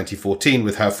in mid-2014,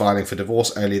 with her filing for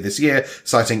divorce earlier this year,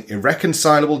 citing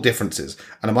irreconcilable differences,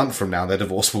 and a month from now, their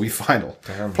divorce will be final.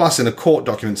 Damn. Plus, in a court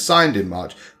document signed in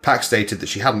March, Pac stated that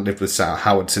she hadn't lived with Sarah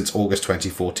Howard since August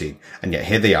 2014, and yet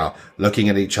here they are, looking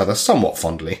at each other somewhat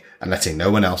fondly, and letting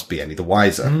no one else be any the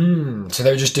wiser. So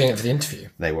they were just doing it for the interview.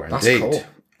 They were That's indeed.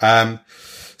 Cool.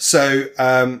 So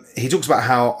he talks about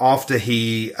how after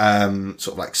he sort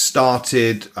of like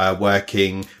started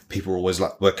working, people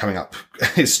were coming up.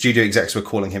 His studio execs were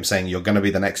calling him saying, "You're going to be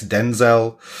the next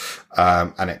Denzel,"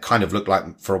 and it kind of looked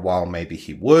like for a while maybe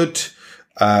he would.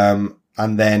 And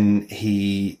then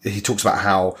he talks about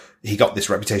how he got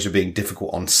this reputation of being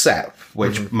difficult on set,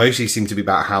 which mostly seemed to be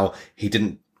about how he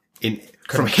didn't.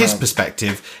 From his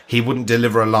perspective, he wouldn't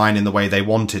deliver a line in the way they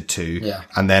wanted to. Yeah.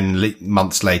 And then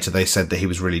months later, they said that he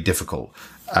was really difficult.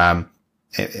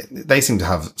 They seem to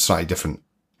have slightly different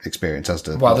experience as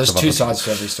to. Well, there's two sides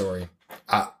to every story.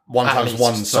 one At times least.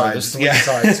 one Sorry, size. there's 3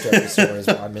 sides to every story is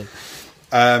what I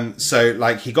mean. So,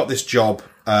 like, he got this job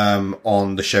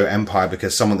on the show Empire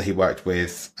because someone that he worked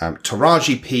with,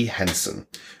 Taraji P. Henson,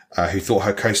 who thought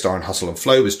her co-star in Hustle and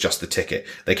Flow was just the ticket.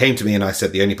 They came to me and I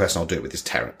said, the only person I'll do it with is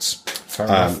Terrence. Fair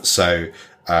enough. So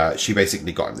she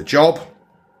basically got him the job,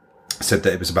 said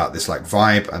that it was about this like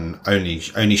vibe, and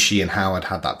only she and Howard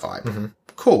had that vibe. Mm-hmm.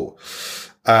 Cool.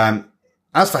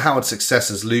 As for Howard's success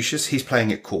as Lucius, he's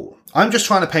playing it cool. I'm just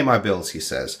trying to pay my bills, he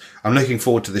says. I'm looking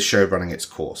forward to this show running its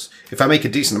course. If I make a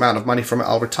decent amount of money from it,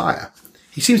 I'll retire.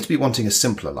 He seems to be wanting a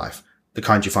simpler life, the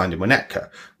kind you find in Winnetka,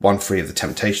 one free of the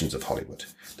temptations of Hollywood.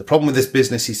 The problem with this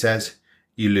business, he says,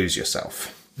 you lose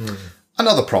yourself.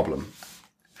 Another problem.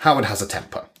 Howard has a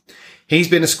temper. He's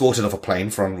been escorted off a plane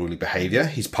for unruly behaviour.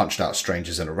 He's punched out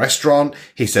strangers in a restaurant.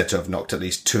 He's said to have knocked at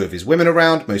least 2 of his women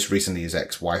around, most recently his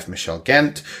ex-wife, Michelle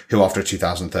Gent, who after a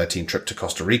 2013 trip to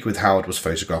Costa Rica with Howard was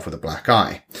photographed with a black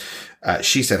eye.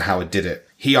 She said Howard did it.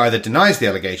 He either denies the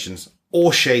allegations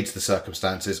or shades the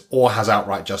circumstances or has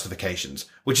outright justifications,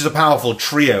 which is a powerful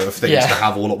trio of things to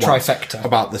have all at once. Trifecta.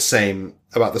 About the same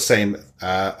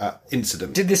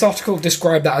incident. Did this article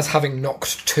describe that as having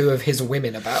knocked 2 of his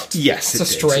women about? Yes, that's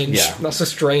That's a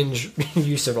strange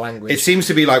use of language. It seems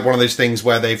to be like one of those things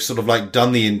where they've sort of like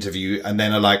done the interview and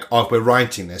then are like, oh, if we're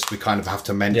writing this, we kind of have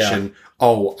to mention,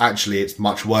 oh, actually it's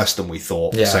much worse than we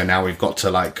thought. Yeah. So now we've got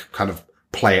to like kind of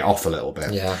play it off a little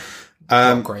bit. Yeah.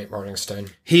 Not great, Rolling Stone.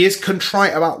 He is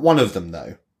contrite about one of them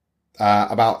though.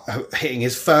 About hitting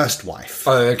his first wife.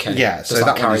 Oh, okay. Yeah, so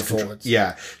that carried forward.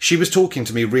 Yeah. She was talking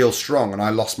to me real strong and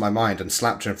I lost my mind and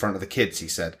slapped her in front of the kids, he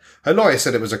said. Her lawyer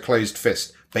said it was a closed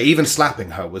fist, but even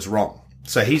slapping her was wrong.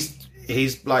 So he's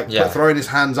like throwing his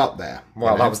hands up there.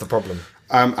 Well, that was the problem.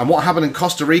 And what happened in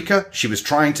Costa Rica? She was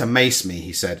trying to mace me,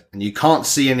 he said. And you can't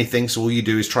see anything, so all you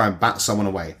do is try and bat someone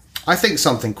away. I think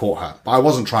something caught her, but I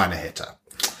wasn't trying to hit her.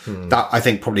 That, I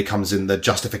think, probably comes in the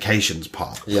justifications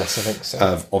part. Yes, I think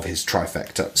so. Of his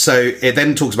trifecta. So it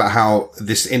then talks about how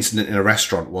this incident in a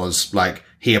restaurant was like,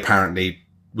 he apparently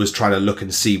was trying to look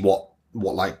and see what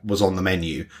like was on the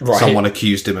menu. Right. Someone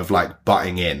accused him of like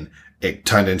butting in. It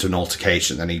turned into an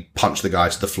altercation and he punched the guy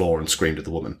to the floor and screamed at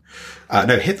the woman.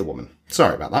 Hit the woman.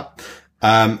 Sorry about that.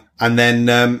 And then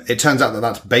it turns out that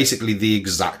that's basically the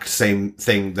exact same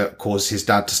thing that caused his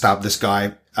dad to stab this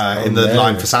guy in the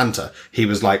line for Santa. He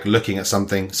was like looking at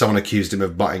something. Someone accused him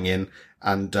of butting in,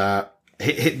 and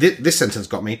this sentence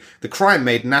got me. The crime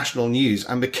made national news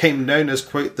and became known as,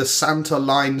 quote, the Santa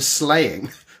line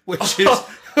slaying, which is.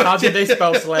 How did they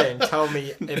spell slaying? Tell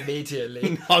me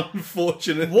immediately.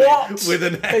 Unfortunately, what? With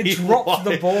an they dropped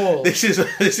the ball. This is a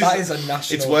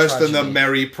national. It's worse tragedy. than the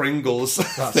Merry Pringles.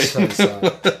 That's so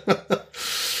sad.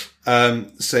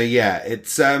 So yeah,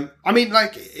 it's, I mean,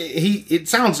 like, it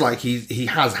sounds like he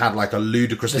has had like a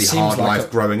ludicrously hard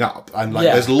life growing up. And like,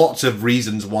 there's lots of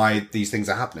reasons why these things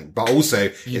are happening. But also,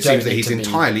 it seems that he's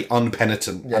entirely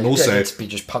unpenitent. Yeah, and you also, don't need to be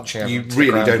just punching you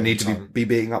really don't need to be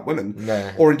beating up women.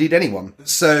 No. Or indeed anyone.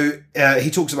 So, he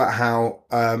talks about how,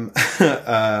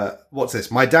 what's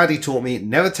this? My daddy taught me,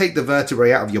 never take the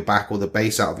vertebrae out of your back or the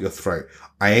base out of your throat.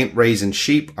 I ain't raising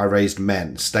sheep, I raised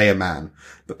men. Stay a man.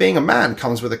 But being a man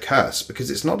comes with a curse, because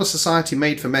it's not a society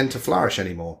made for men to flourish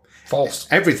anymore. False.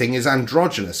 Everything is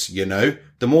androgynous, you know.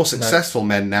 The more successful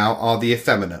men now are the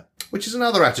effeminate, which is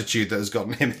another attitude that has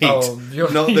gotten him heat. Oh,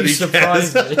 not that he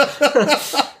surprised me.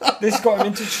 This got him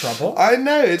into trouble. I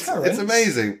know, it's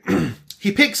amazing.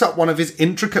 He picks up one of his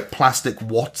intricate plastic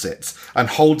Watsits and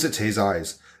holds it to his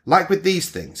eyes. Like with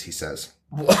these things, he says.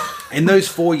 In those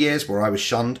 4 years where I was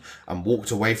shunned and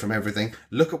walked away from everything,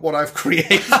 look at what I've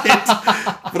created.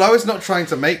 But I was not trying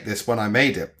to make this when I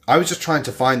made it. I was just trying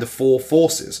to find the 4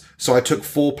 forces. So I took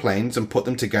 4 planes and put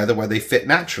them together where they fit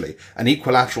naturally. An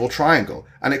equilateral triangle.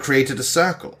 And it created a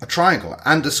circle, a triangle,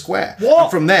 and a square. What?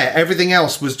 And from there, everything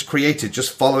else was created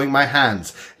just following my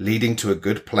hands, leading to a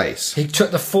good place. He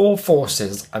took the 4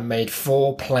 forces and made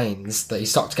 4 planes that he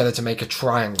stuck together to make a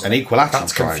triangle. An equilateral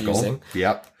That's triangle. Confusing.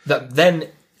 Yep. That then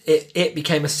it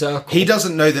became a circle. He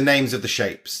doesn't know the names of the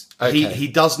shapes. Okay. He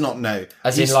does not know.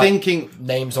 As he's in, like, thinking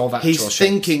names of actual He's shapes.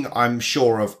 thinking, I'm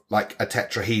sure, of like a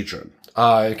tetrahedron.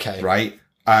 Oh, okay. Right?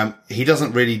 He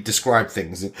doesn't really describe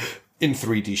things in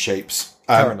 3D shapes.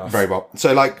 Fair enough. Very well.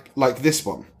 So like this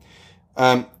one.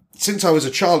 Since I was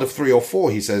a child of 3 or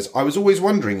 4, he says, I was always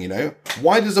wondering,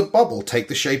 why does a bubble take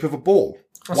the shape of a ball?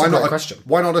 That's a great question.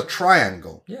 Why not a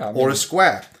triangle? Yeah, I mean, or a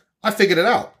square? I figured it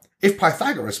out. If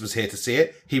Pythagoras was here to see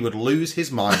it, he would lose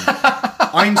his mind.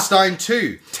 Einstein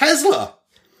too. Tesla.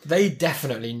 They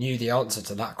definitely knew the answer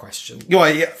to that question.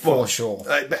 For sure.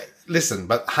 Listen,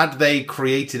 but had they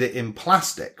created it in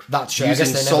plastic? That's true. Using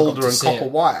solder and copper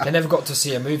wire. They never got to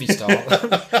see a movie star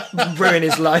ruin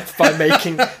his life by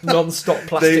making non-stop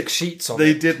plastic sheets on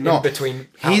They did not. In between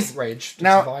outrage.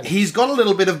 Now, he's got a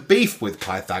little bit of beef with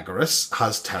Pythagoras,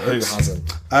 has Terence. Who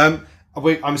hasn't?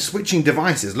 I'm switching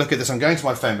devices. Look at this. I'm going to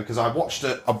my phone because I watched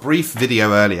a brief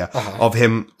video earlier of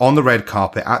him on the red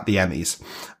carpet at the Emmys,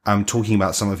 talking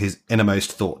about some of his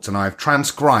innermost thoughts, and I've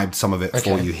transcribed some of it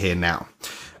for you here now.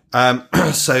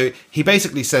 So he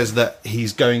basically says that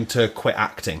he's going to quit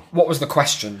acting. What was the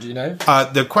question? Do you know?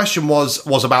 The question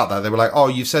was about that. They were like, "Oh,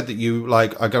 you said that you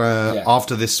are gonna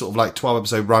after this sort of 12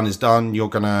 episode run is done, you're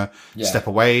gonna step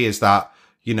away. Is that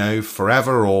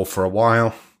forever or for a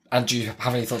while?" And do you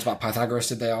have any thoughts about Pythagoras?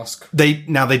 Did they ask? They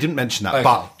didn't mention that,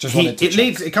 but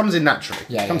it comes in naturally.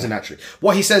 Yeah, it comes in naturally.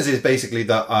 What he says is basically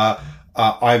that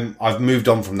I've moved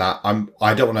on from that.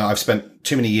 I don't want to. I've spent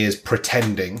too many years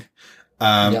pretending.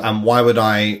 And why would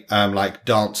I,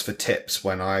 dance for tips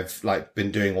when I've,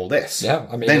 been doing all this? Yeah,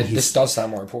 I mean, this does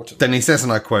sound more important. Then he says,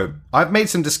 and I quote, "I've made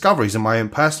some discoveries in my own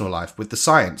personal life with the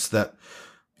science that,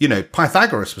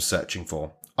 Pythagoras was searching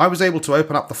for. I was able to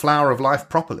open up the flower of life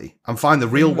properly and find the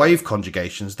real wave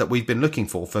conjugations that we've been looking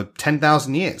for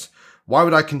 10,000 years. Why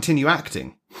would I continue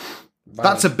acting?" Right.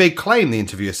 That's a big claim, the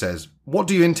interviewer says. What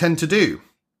do you intend to do?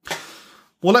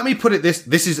 Well, let me put it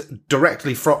this is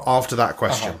directly after that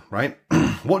question, right?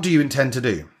 What do you intend to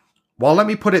do? Well, let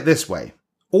me put it this way.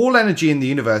 All energy in the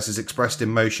universe is expressed in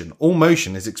motion. All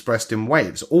motion is expressed in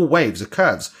waves. All waves are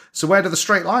curves. So where do the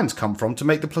straight lines come from to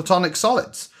make the platonic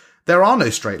solids? There are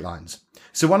no straight lines.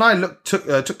 So when I took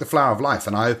the flower of life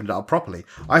and I opened it up properly,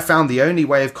 I found the only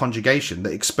way of conjugation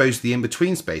that exposed the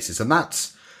in-between spaces. And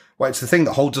it's the thing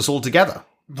that holds us all together.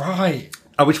 Right.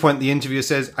 At which point the interviewer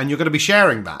says, "And you're going to be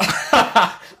sharing that."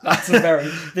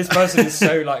 This person is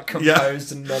so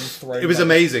composed and non-thrown. It was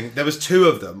amazing. There was two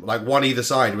of them, one either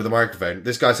side with a microphone.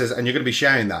 This guy says, "And you're going to be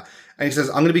sharing that." And he says,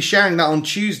 "I'm going to be sharing that on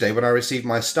Tuesday when I receive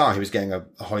my star." He was getting a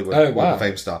Hollywood Walk of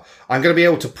Fame star. "I'm going to be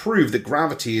able to prove that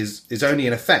gravity is only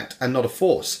an effect and not a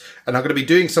force. And I'm going to be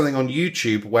doing something on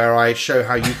YouTube where I show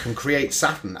how you can create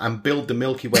Saturn and build the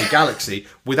Milky Way galaxy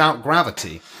without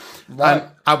gravity." Right.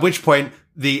 At which point,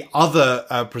 the other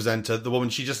presenter, the woman,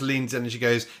 she just leans in and she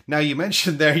goes, "Now you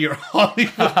mentioned there you're a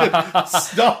Hollywood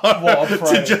star." What a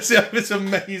pro. It's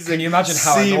amazing. Can you imagine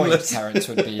how annoyed Terence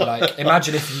would be?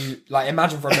 Imagine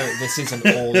for a minute this isn't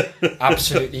all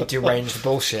absolutely deranged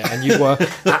bullshit, and you were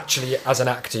actually, as an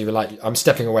actor, you were like, "I'm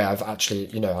stepping away. I've actually,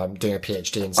 I'm doing a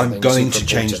PhD in something. I'm going to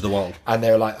change the world." And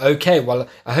they were like, "Okay, well,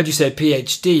 I heard you say a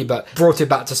PhD, but brought it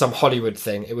back to some Hollywood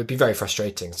thing. It would be very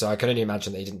frustrating." So I can only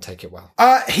imagine that he didn't take it well.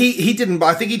 He didn't. But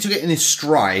I think he took it in his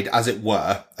stride, as it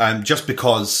were, just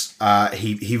because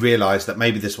he realised that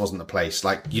maybe this wasn't the place.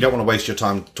 You don't want to waste your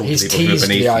time talking to people who are beneath you. He's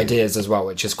teased the ideas as well,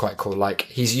 which is quite cool.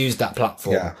 He's used that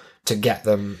platform to get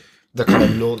them the kind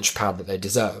of launch pad that they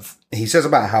deserve. He says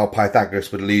about how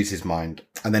Pythagoras would lose his mind,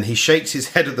 and then he shakes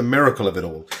his head at the miracle of it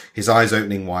all, his eyes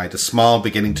opening wide, a smile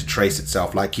beginning to trace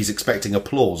itself like he's expecting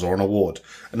applause or an award,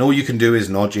 and all you can do is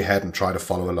nod your head and try to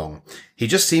follow along. He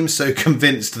just seems so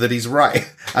convinced that he's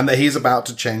right, and that he's about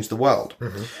to change the world.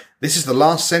 Mm-hmm. This is the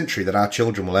last century that our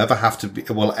children will ever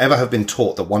have been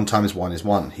taught that 1 times 1 is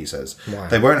 1, he says. Wow.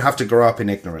 They won't have to grow up in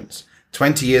ignorance.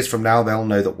 20 years from now, they'll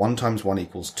know that 1 times 1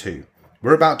 equals 2.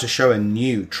 We're about to show a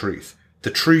new truth. The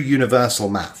true universal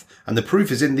math, and the proof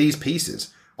is in these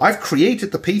pieces. I've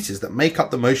created the pieces that make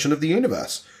up the motion of the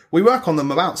universe. We work on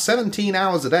them about 17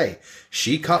 hours a day.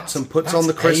 She cuts and puts on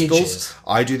the crystals. Ages.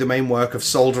 I do the main work of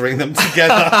soldering them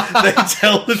together. They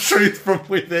tell the truth from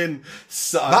within.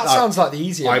 So, that sounds like the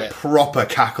easier bit. I proper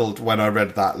cackled when I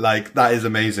read that. That is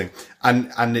amazing.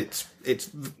 And it's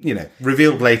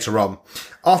revealed later on.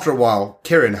 After a while,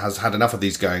 Kieran has had enough of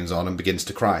these goings on and begins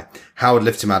to cry. Howard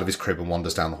lifts him out of his crib and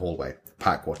wanders down the hallway.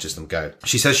 Pac watches them go.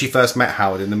 She says she first met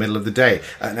Howard in the middle of the day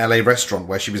at an LA restaurant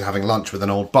where she was having lunch with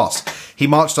an old boss. He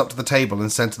marched up to the table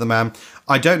and said to the man,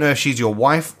 "I don't know if she's your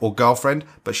wife or girlfriend,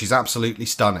 but she's absolutely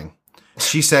stunning."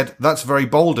 She said, "That's very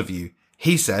bold of you."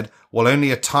 He said, "Well,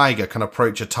 only a tiger can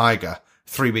approach a tiger."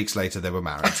 3 weeks later, they were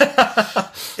married.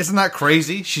 Isn't that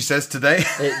crazy? She says today.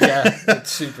 It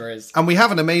super is. And we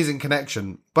have an amazing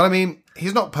connection. But I mean,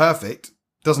 he's not perfect.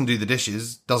 Doesn't do the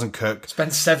dishes. Doesn't cook.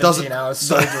 Spends 17 hours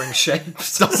soldering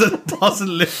shapes.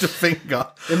 Doesn't lift a finger.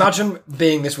 Imagine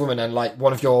being this woman and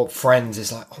one of your friends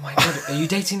is like, "Oh my God, are you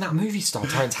dating that movie star,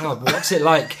 Terrence Howard? What's it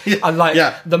like?" And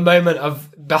the moment of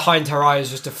behind her eyes,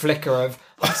 just a flicker of,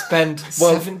 "I spend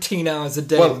 17 hours a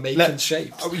day making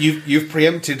shapes." You've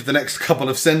preempted the next couple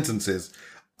of sentences.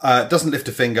 Doesn't lift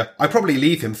a finger. I probably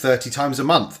leave him 30 times a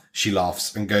month. She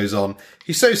laughs and goes on.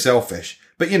 He's so selfish.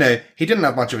 But, you know, he didn't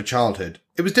have much of a childhood.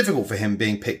 It was difficult for him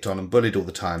being picked on and bullied all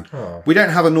the time. Oh. We don't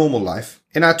have a normal life.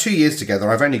 In our 2 years together,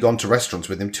 I've only gone to restaurants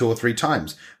with him 2 or 3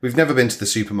 times. We've never been to the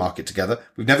supermarket together.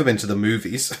 We've never been to the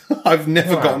movies. I've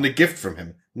never gotten a gift from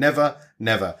him. Never.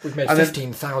 We've made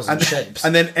 15,000 shapes.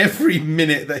 And then every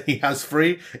minute that he has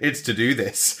free, it's to do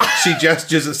this. She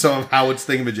gestures at some of Howard's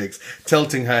thingamajigs,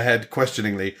 tilting her head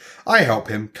questioningly. I help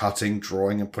him, cutting,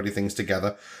 drawing, and putting things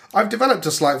together. I've developed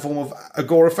a slight form of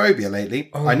agoraphobia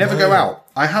lately. I never go out.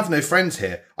 I have no friends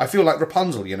here. I feel like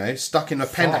Rapunzel, you know, stuck in a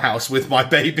penthouse with my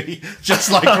baby, just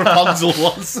like Rapunzel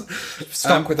was.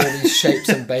 Stuck with all these shapes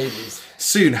and babies.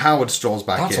 Soon Howard strolls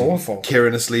back in. That's awful.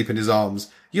 Kieran asleep in his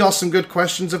arms. You ask some good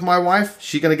questions of my wife?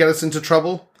 She going to get us into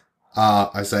trouble?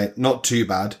 I say, not too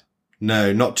bad.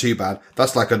 No, not too bad.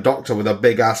 That's like a doctor with a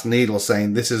big ass needle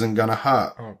saying this isn't going to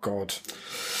hurt. Oh, God.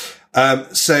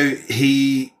 So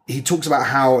he talks about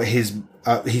how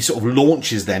he sort of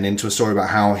launches then into a story about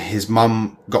how his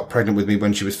mum got pregnant with me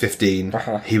when she was 15.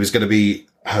 Uh-huh. He was going to be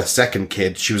her second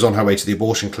kid. She was on her way to the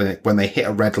abortion clinic when they hit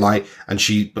a red light, and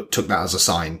she took that as a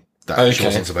sign that she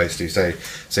wasn't supposed to.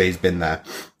 So he's been there.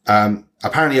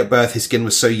 Apparently at birth, his skin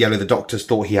was so yellow the doctors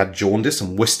thought he had jaundice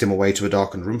and whisked him away to a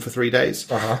darkened room for 3 days.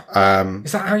 Uh-huh.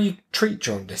 Is that how you treat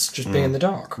jaundice? Just being in the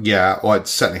dark? Yeah, well,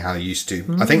 it's certainly how they used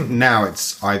to. I think now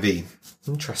it's IV.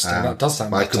 Interesting. That does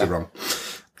sound better. I could be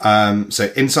wrong.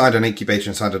 So inside an incubator,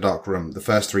 inside a dark room, the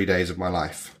first 3 days of my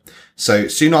life. So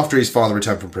soon after his father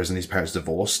returned from prison, his parents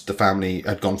divorced. The family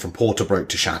had gone from poor to broke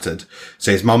to shattered.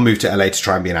 So his mum moved to LA to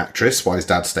try and be an actress while his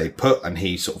dad stayed put, and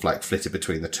he sort of like flitted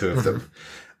between the two of them.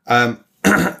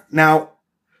 Now,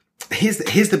 here's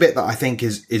the bit that I think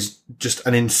is just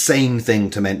an insane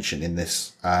thing to mention in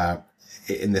this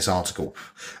article,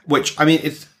 which, I mean,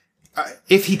 it's,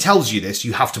 if he tells you this,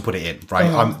 you have to put it in,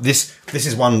 right? This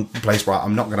is one place where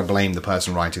I'm not going to blame the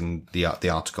person writing the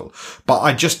article, but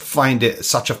I just find it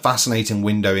such a fascinating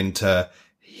window into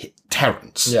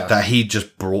Terence that he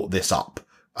just brought this up.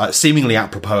 Seemingly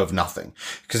apropos of nothing.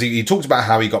 Because he talked about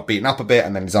how he got beaten up a bit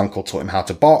and then his uncle taught him how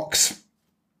to box.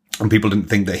 And people didn't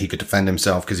think that he could defend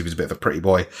himself because he was a bit of a pretty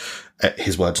boy.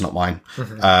 His words, not mine.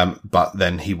 But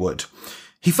then he would.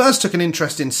 He first took an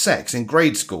interest in sex in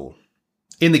grade school.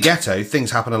 In the ghetto,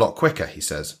 things happen a lot quicker, he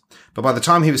says. But by the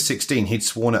time he was 16, he'd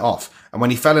sworn it off. And when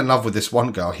he fell in love with this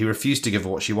one girl, he refused to give her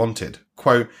what she wanted.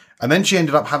 Quote, and then she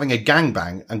ended up having a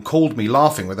gangbang and called me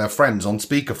laughing with her friends on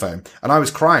speakerphone. And I was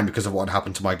crying because of what had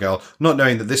happened to my girl, not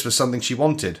knowing that this was something she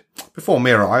wanted. Before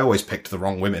Mira, I always picked the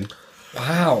wrong women.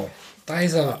 Wow. That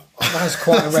is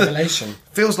quite a revelation.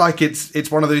 Feels like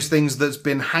it's one of those things that's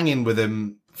been hanging with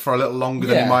him for a little longer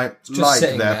than he might like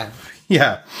there.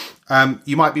 Yeah.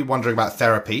 You might be wondering about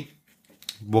therapy.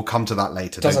 We'll come to that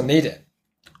later. Doesn't need it.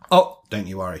 Oh, don't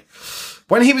you worry.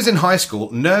 When he was in high school,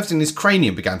 nerves in his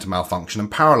cranium began to malfunction and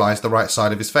paralysed the right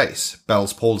side of his face,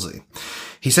 Bell's palsy.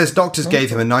 He says doctors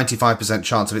gave him a 95%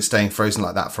 chance of it staying frozen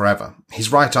like that forever.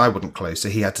 His right eye wouldn't close, so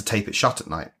he had to tape it shut at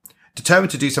night.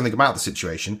 Determined to do something about the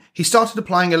situation, he started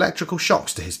applying electrical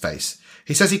shocks to his face.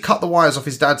 He says he cut the wires off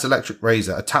his dad's electric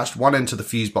razor, attached one end to the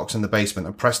fuse box in the basement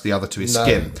and pressed the other to his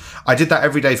skin. I did that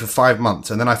every day for 5 months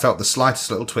and then I felt the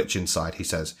slightest little twitch inside, he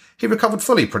says. He recovered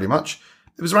fully, pretty much.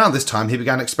 It was around this time he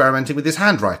began experimenting with his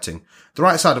handwriting. The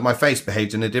right side of my face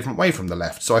behaved in a different way from the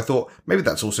left, so I thought maybe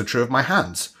that's also true of my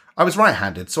hands. I was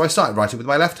right-handed, so I started writing with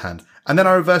my left hand, and then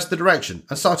I reversed the direction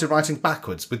and started writing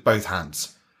backwards with both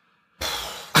hands.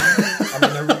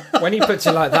 I mean, when he puts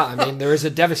it like that, I mean, there is a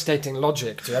devastating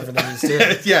logic to everything he's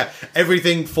doing. Yeah,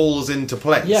 everything falls into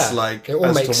place. Yeah, like, it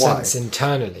all makes sense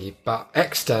internally, but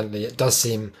externally it does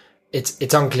seem,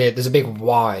 it's unclear. There's a big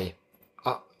why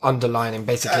underlining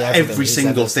basically every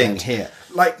single thing here.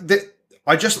 Like,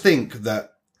 I just think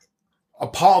that a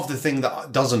part of the thing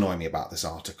that does annoy me about this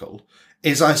article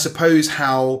is, I suppose,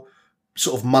 how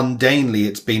sort of mundanely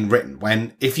it's been written.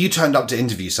 When, if you turned up to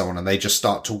interview someone and they just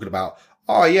start talking about,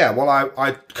 oh yeah, well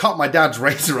I cut my dad's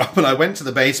razor up and I went to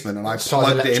the basement and I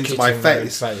plugged it into my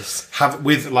face.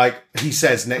 With, like he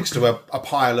says, next to a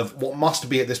pile of what must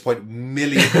be at this point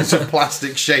millions of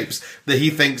plastic shapes that he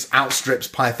thinks outstrips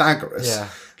Pythagoras. Yeah.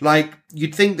 Like,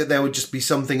 you'd think that there would just be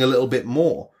something a little bit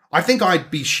more. I think I'd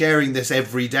be sharing this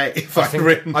every day if I'd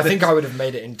written this. I think I would have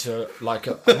made it into like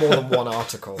more than one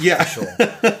article. Yeah.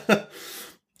 For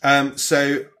sure.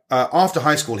 So after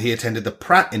high school, he attended the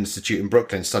Pratt Institute in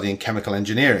Brooklyn studying chemical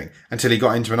engineering until he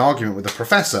got into an argument with a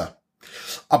professor.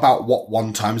 about what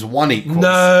 1 times 1 equals.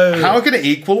 No. How can it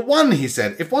equal 1, he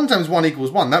said. If 1 times 1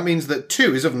 equals 1, that means that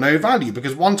 2 is of no value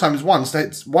because 1 times 1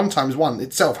 states 1 times 1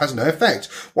 itself has no effect.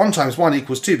 1 times 1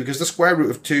 equals 2 because the square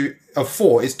root of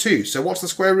 4 is 2. So what's the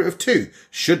square root of 2?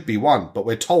 Should be 1, but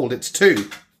we're told it's 2.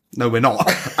 No, we're not.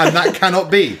 And that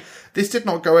cannot be. This did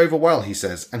not go over well, he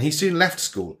says, and he soon left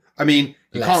school. I mean,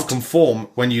 you can't conform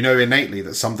when you know innately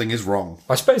that something is wrong.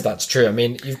 I suppose that's true. I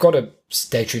mean, you've got to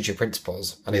stay true to your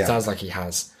principles, and it sounds like he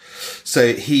has.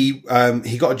 So he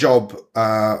got a job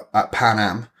at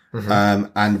Pan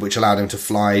Am, and which allowed him to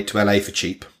fly to LA for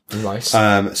cheap. Nice.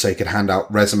 So he could hand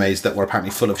out resumes that were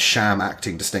apparently full of sham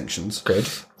acting distinctions. Good.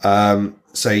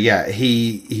 So yeah,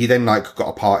 he then like got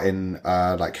a part in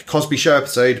like a Cosby Show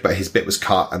episode, but his bit was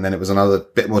cut, and then it was another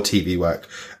bit more TV work,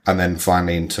 and then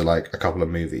finally into like a couple of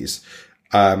movies.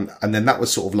 And then that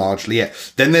was sort of largely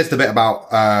it. Then there's the bit about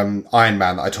Iron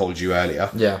Man that I told you earlier.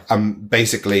 Yeah.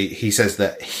 Basically he says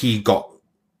that he got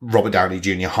Robert Downey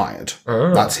Jr. hired.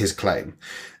 Oh. That's his claim.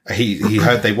 He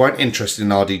heard they weren't interested in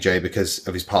RDJ because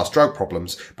of his past drug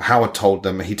problems, but Howard told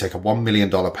them he'd take a $1 million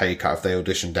pay cut if they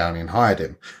auditioned Downey and hired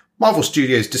him. Marvel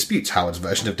Studios disputes Howard's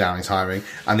version of Downey's hiring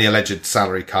and the alleged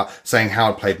salary cut, saying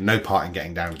Howard played no part in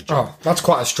getting Downey the job. Oh, that's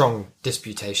quite a strong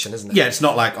disputation, isn't it? Yeah, it's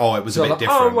not like, it was a bit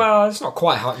different. Oh, well, it's not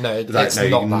quite how... No, it's not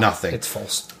that. Nothing. It's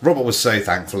false. Robert was so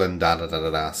thankful and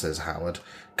da-da-da-da-da, says Howard.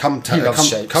 Come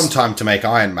time to make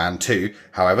Iron Man 2,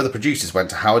 however, the producers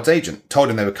went to Howard's agent, told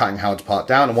him they were cutting Howard's part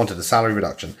down and wanted a salary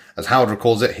reduction. As Howard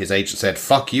recalls it, his agent said,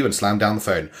 "Fuck you," and slammed down the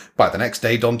phone. By the next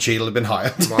day, Don Cheadle had been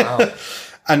hired. Wow.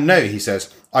 And no, he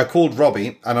says, I called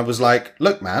Robbie and I was like,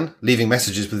 "Look, man," leaving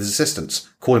messages with his assistants.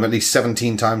 Called him at least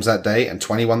 17 times that day and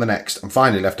 21 the next, and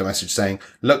finally left a message saying,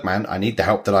 "Look, man, I need the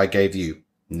help that I gave you."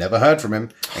 Never heard from him.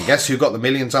 And guess who got the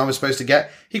millions I was supposed to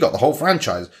get? He got the whole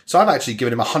franchise. So I've actually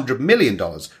given him $100 million,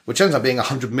 which ends up being a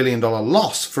 $100 million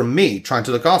loss from me trying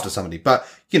to look after somebody. But,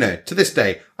 to this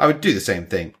day, I would do the same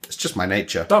thing. It's just my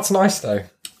nature. That's nice, though.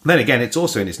 Then again, it's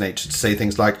also in his nature to say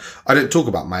things like, "I don't talk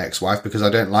about my ex-wife because I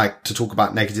don't like to talk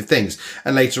about negative things."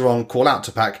 And later on, call out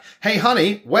to Pac, "Hey,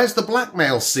 honey, where's the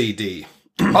blackmail CD?"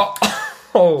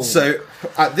 Oh. So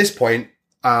at this point,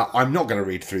 I'm not going to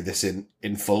read through this in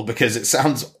full because it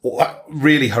sounds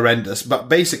really horrendous. But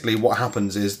basically what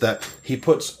happens is that he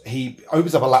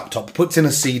opens up a laptop, puts in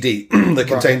a CD that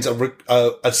contains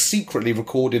a secretly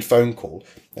recorded phone call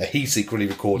that he secretly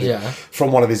recorded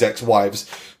from one of his ex-wives,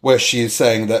 where she is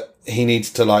saying that he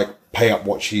needs to pay up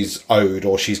what she's owed,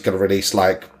 or she's going to release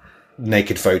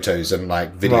naked photos and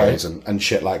videos and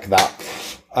shit like that.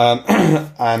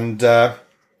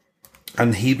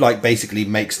 And he basically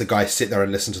makes the guy sit there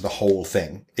and listen to the whole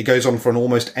thing. It goes on for an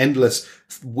almost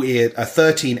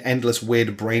 13 endless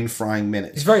weird brain frying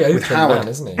minutes. He's very open man,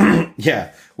 isn't he?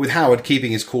 Yeah, with Howard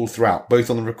keeping his cool throughout, both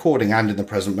on the recording and in the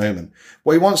present moment.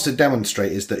 What he wants to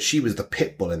demonstrate is that she was the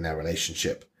pit bull in their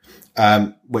relationship.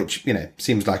 Which,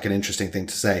 seems like an interesting thing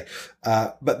to say.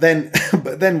 But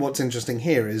then what's interesting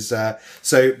here is,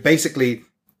 so basically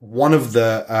one of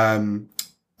the,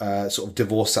 sort of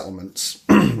divorce settlements.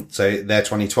 So their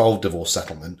 2012 divorce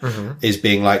settlement is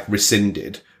being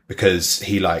rescinded because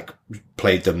he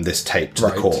played them this tape to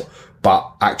the court.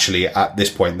 But actually at this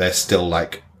point, they're still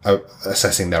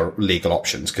assessing their legal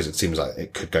options because it seems like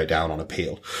it could go down on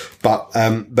appeal. But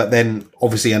then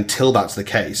obviously until that's the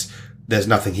case, there's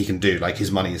nothing he can do.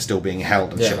 His money is still being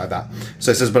held and shit like that.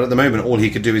 So it says, but at the moment, all he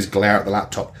could do is glare at the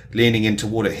laptop, leaning in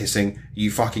toward it, hissing,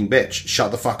 "You fucking bitch,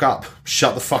 shut the fuck up,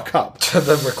 shut the fuck up." To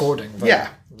the recording. But... Yeah.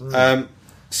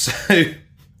 So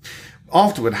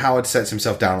afterward, Howard sets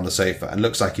himself down on the sofa and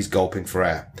looks like he's gulping for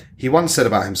air. He once said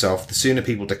about himself, "The sooner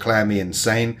people declare me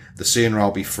insane, the sooner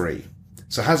I'll be free."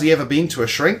 So has he ever been to a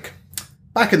shrink?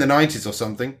 Back in the 90s or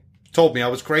something. Told me I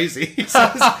was crazy, he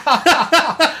says.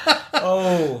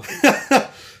 Oh.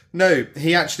 No,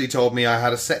 he actually told me I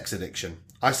had a sex addiction.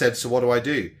 I said, "So what do I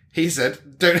do?" He said,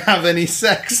 "Don't have any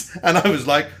sex." And I was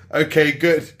like, "Okay,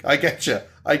 good. I get you.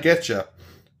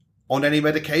 On any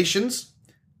medications?"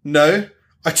 "No.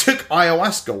 I took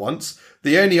ayahuasca once.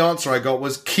 The only answer I got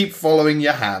was, keep following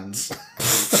your hands."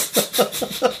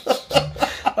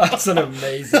 That's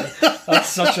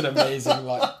such an amazing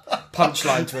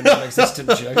punchline to a non-existent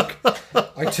joke.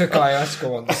 I took ayahuasca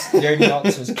once. The only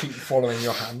answer is keep following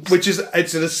your hands.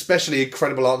 It's an especially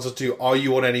incredible answer to, are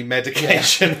you on any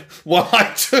medication? Yeah. Well,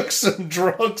 I took some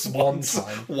drugs once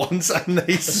and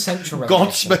they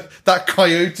that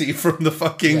coyote from the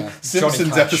fucking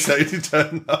Simpsons episode who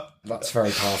turned up. That's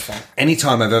very powerful.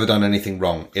 Anytime I've ever done anything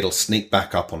wrong, it'll sneak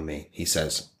back up on me, he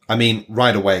says. I mean,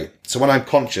 right away. So then I'm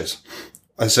conscious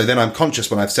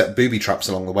when I've set booby traps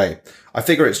along the way. I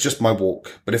figure it's just my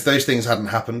walk, but if those things hadn't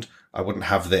happened, I wouldn't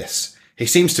have this. He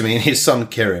seems to me and his son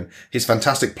Kieran, his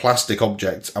fantastic plastic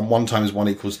objects and 1 ×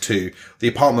 1 = 2, the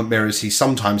apartment mirrors he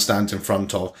sometimes stands in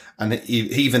front of, and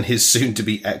even his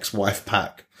soon-to-be ex-wife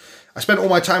Pack. I spent all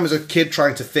my time as a kid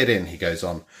trying to fit in, he goes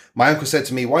on. My uncle said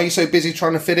to me, why are you so busy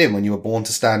trying to fit in when you were born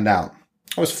to stand out?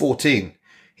 I was 14.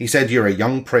 He said, you're a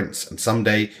young prince, and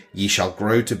someday ye shall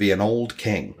grow to be an old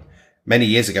king. Many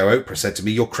years ago, Oprah said to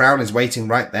me, your crown is waiting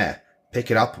right there. Pick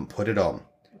it up and put it on.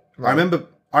 Right.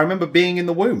 I remember being in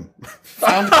the womb.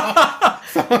 Stop,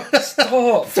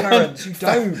 Terence, you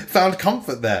don't. Found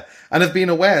comfort there, and have been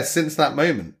aware since that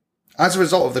moment. As a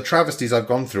result of the travesties I've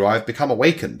gone through, I've become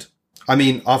awakened. I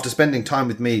mean, after spending time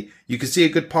with me, you can see a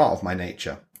good part of my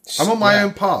nature. I'm on my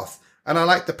own path, and I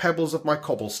like the pebbles of my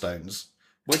cobblestones.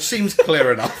 Which seems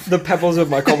clear enough. The Pebbles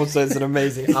of My Cobblestone is an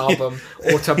amazing album,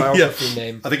 autobiography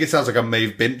name. I think it sounds like a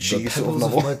Maeve Binchy sort of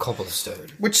novel. Of My Cobblestone.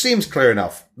 Which seems clear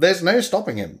enough. There's no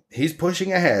stopping him. He's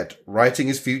pushing ahead, writing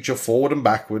his future forward and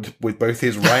backward with both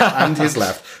his right and his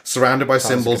left, surrounded by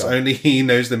symbols only he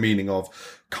knows the meaning of,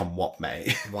 come what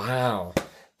may. Wow.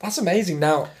 That's amazing.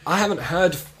 Now, I haven't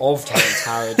heard of Terence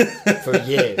Howard for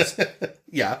years.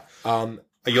 Yeah.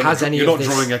 You're not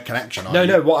drawing a connection, are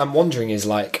you? No, what I'm wondering is,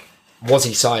 like, was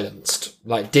he silenced?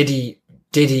 Like, did he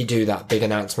do that big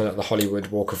announcement at the Hollywood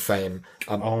Walk of Fame?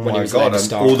 When he was God!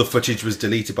 And all the footage was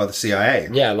deleted by the CIA.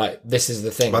 Yeah, like, this is the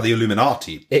thing. By the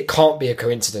Illuminati. It can't be a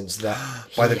coincidence that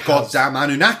by the goddamn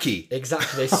Anunnaki.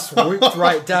 Exactly, they swooped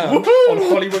right down on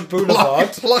Hollywood Boulevard,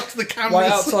 plucked the cameras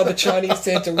right outside the Chinese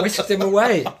theatre, whisked him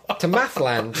away to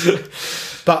Mathland.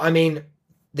 But I mean,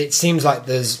 it seems like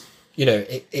there's,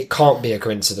 it can't be a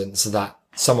coincidence that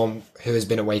someone who has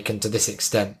been awakened to this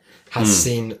extent has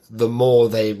seen, the more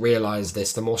they realise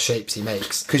this, the more shapes he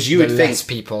makes. Because the less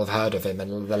people have heard of him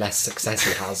and the less success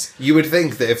he has. You would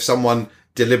think that if someone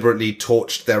deliberately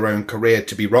torched their own career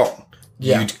to be wrong,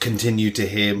 you'd continue to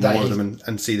hear more of them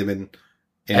and see them in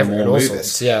more movies.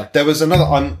 Sorts, yeah. There was another.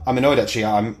 I'm annoyed actually.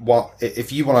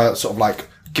 If you want to sort of like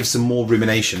give some more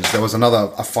ruminations, there was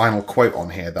a final quote on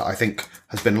here that I think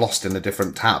has been lost in a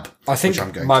different tab. I think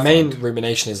my main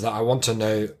rumination is that I want to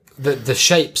know the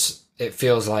shapes. It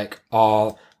feels like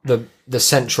are the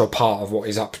central part of what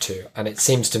he's up to. And it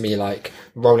seems to me like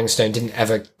Rolling Stone didn't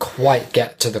ever quite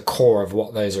get to the core of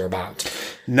what those are about.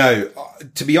 No,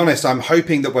 to be honest, I'm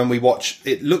hoping that when we watch,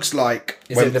 it looks like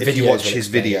if you watch his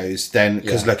videos, then,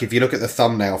 because look, if you look at the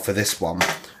thumbnail for this one,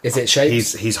 is it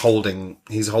shapes? He's holding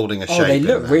a shape. Oh, they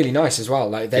look really nice as well.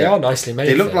 Like they are nicely made.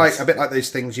 They look like a bit like those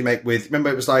things you make with,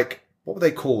 remember it was like, what were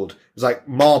they called? It was like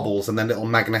marbles and then little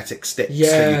magnetic sticks that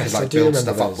you could like build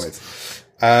stuff up with.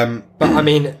 But I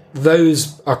mean,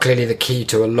 those are clearly the key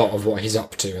to a lot of what he's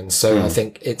up to. And so I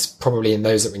think it's probably in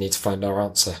those that we need to find our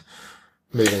answer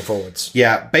moving forwards.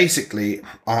 Yeah, basically,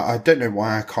 I don't know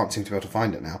why I can't seem to be able to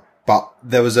find it now, but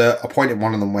there was a point in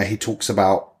one of them where he talks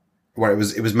about, where it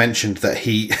was mentioned that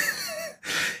he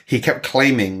kept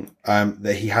claiming,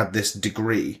 that he had this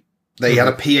degree, that he had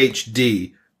a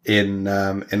PhD in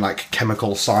like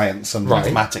chemical science and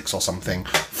mathematics or something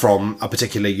from a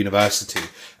particular university.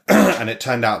 And it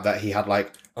turned out that he had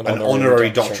like an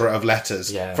honorary doctorate of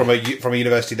letters from a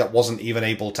university that wasn't even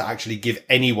able to actually give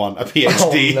anyone a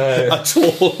PhD at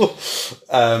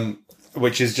all.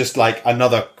 Which is just like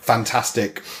another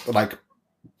fantastic like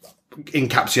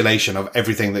encapsulation of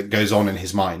everything that goes on in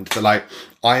his mind. That like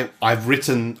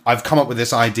I've come up with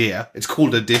this idea. It's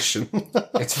called addition.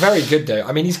 It's very good though.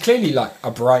 I mean, he's clearly like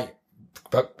a bright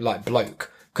like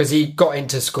bloke because he got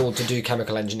into school to do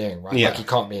chemical engineering, right? Yeah. Like he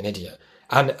can't be an idiot.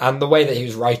 And the way that he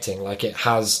was writing, like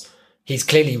he's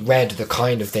clearly read the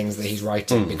kind of things that he's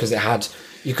writing because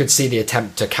you could see the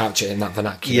attempt to couch it in that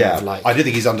vernacular. Yeah, of like, I don't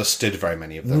think he's understood very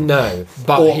many of them. No,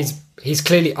 but he's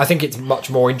clearly, I think it's much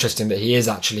more interesting that he is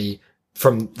actually,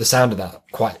 from the sound of that,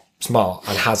 quite smart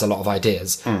and has a lot of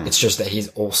ideas. It's just that he's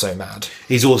also mad.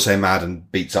 He's also mad and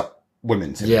beats up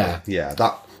women. Yeah. Yeah,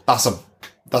 that's a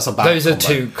bad Those are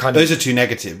combo. Those are two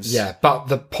negatives. Yeah, but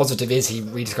the positive is he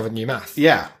rediscovered new math.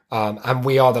 Yeah. And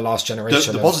we are the last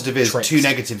generation. The positive is tricks. 2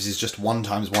 negatives is just 1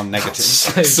 times 1 negative.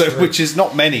 So which is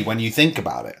not many when you think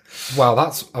about it. Well,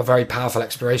 that's a very powerful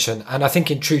exploration. And I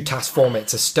think in true task form,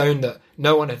 it's a stone that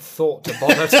no one had thought to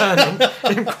bother turning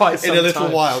in quite some time. In a little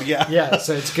while, yeah. Yeah,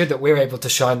 so it's good that we're able to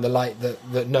shine the light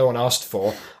that no one asked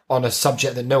for on a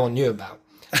subject that no one knew about.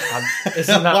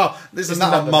 Isn't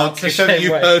that a mug? If ever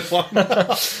you heard one.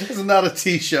 Isn't that a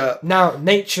t-shirt? Now,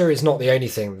 nature is not the only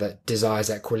thing that desires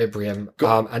equilibrium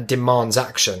and demands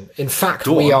action. In fact,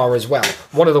 we are as well.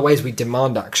 One of the ways we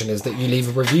demand action is that you leave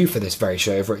a review for this very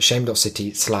show over at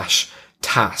shame.city/.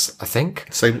 TAS, I think.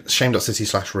 So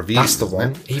shame.city/reviews. That's the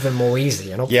one. Even more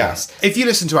easy and obvious. Yeah. If you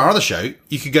listen to our other show,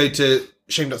 you could go to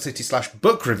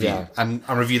shame.city/book review and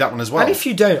review that one as well. And if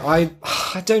you don't, I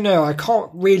don't know, I can't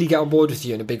really get on board with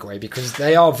you in a big way because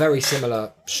they are very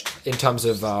similar in terms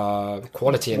of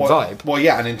quality and vibe. Well,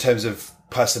 yeah, and in terms of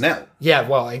personnel. Yeah,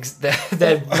 well,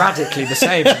 they're radically the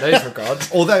same in those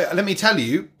regards. Although, let me tell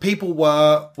you, people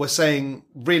were saying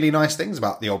really nice things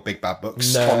about the old Big Bad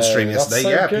Books on stream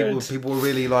yesterday. People were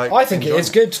really like... I think it is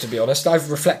good, to be honest. I've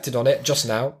reflected on it just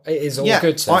now. It is all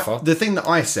good so far. The thing that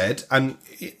I said, and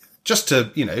just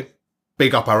to,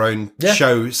 big up our own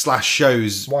shows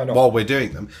while we're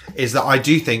doing them, is that I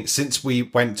do think since we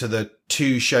went to the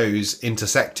 2 shows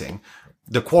intersecting,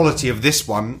 the quality of this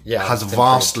one has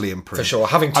vastly improved. For sure.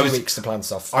 Having 2 weeks to plan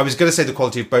stuff. I was going to say the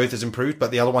quality of both has improved,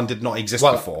 but the other one did not exist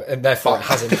before. And therefore it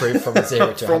has improved from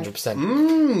 0 to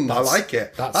 100%. I like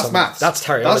it. That's maths. That's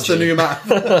terminology. That's the new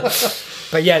math.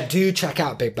 But yeah, do check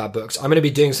out Big Bad Books. I'm going to be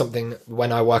doing something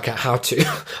when I work out how to,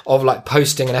 of like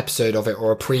posting an episode of it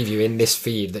or a preview in this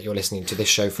feed that you're listening to this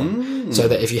show from. So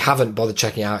that if you haven't bothered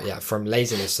checking it out yet from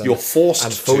laziness and, you're forced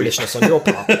and foolishness on your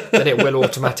part, then it will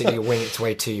automatically wing its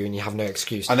way to you and you have no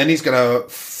excuse. And then he's going to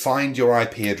find your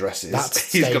IP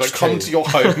addresses. He's going to come to your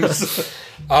homes.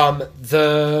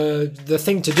 The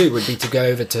thing to do would be to go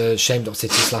over to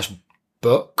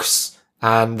shame.city/books.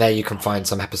 And there you can find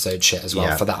some episode shit as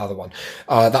well for that other one.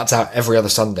 That's out every other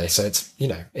Sunday. So it's,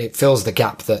 it fills the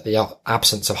gap that the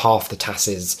absence of half the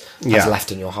TASes has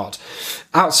left in your heart.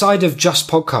 Outside of just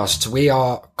podcasts, we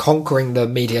are conquering the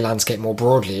media landscape more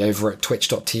broadly over at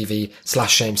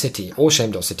twitch.tv/shamecity or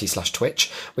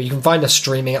shame.city/twitch, where you can find us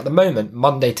streaming at the moment,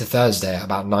 Monday to Thursday at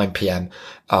about 9 p.m.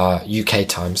 UK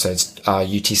time. So it's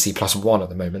UTC +1 at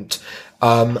the moment.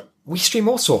 We stream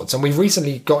all sorts, and we've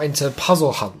recently got into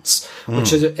puzzle hunts,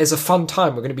 which is a fun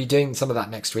time. We're going to be doing some of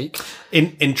that next week.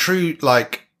 In true,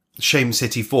 Shame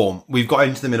City form, we've got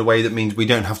into them in a way that means we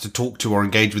don't have to talk to or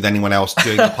engage with anyone else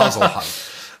doing the puzzle hunt.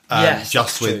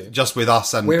 Just with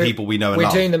us and people we know and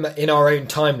love. We're doing them in our own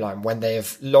timeline when they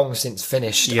have long since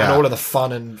finished, and all of the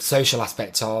fun and social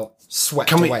aspects are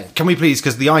swept away. Can we please?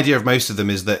 Because the idea of most of them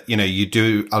is that you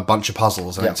do a bunch of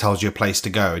puzzles and it tells you a place to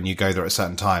go, and you go there at a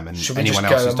certain time, and anyone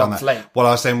else has done that. Late? Well,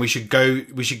 I was saying we should go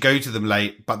to them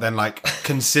late, but then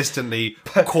consistently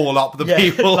call up the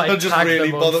people and just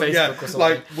really bother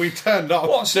them. We turned up.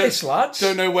 What's this, lads?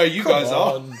 Don't know where you guys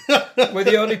are. We're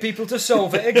the only people to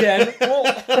solve it again.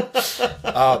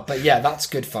 But yeah, that's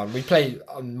good fun. We play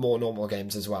more normal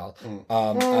games as well.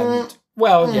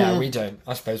 We don't.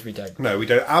 I suppose we don't. No, we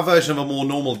don't. Our version of a more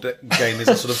normal game is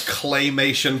a sort of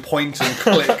claymation point and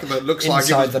click that looks like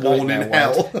it was born in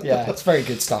hell. Yeah, it's very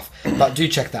good stuff. But do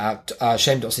check that out,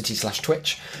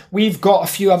 shame.city/twitch. We've got a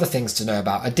few other things to know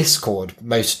about. A Discord,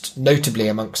 most notably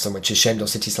amongst them, which is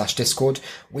shame.city/discord.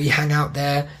 We hang out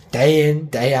there day in,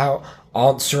 day out,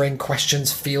 answering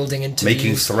questions, fielding interviews,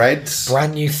 making threads,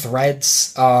 brand new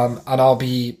threads, and I'll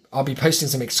be posting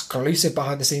some exclusive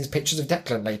behind the scenes pictures of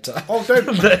Declan later. Oh,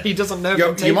 don't! That he doesn't know.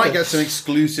 You might get some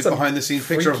exclusive behind the scenes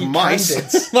picture of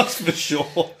mice. That's for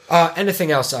sure.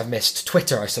 Anything else I've missed?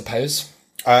 Twitter, I suppose.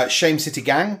 Shame City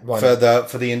Gang for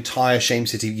the entire Shame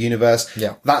City universe.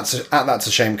 Yeah, that's a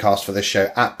Shamecast for this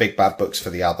show. At Big Bad Books for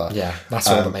the other. Yeah, that's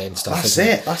all the main stuff. That's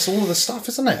it. That's all the stuff,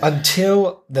 isn't it?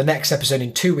 Until the next episode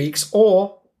in 2 weeks,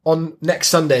 or on next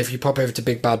Sunday if you pop over to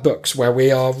Big Bad Books, where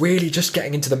we are really just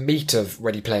getting into the meat of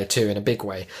Ready Player 2 in a big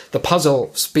way. The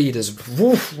puzzle speed is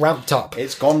ramped up.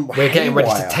 It's gone. We're getting ready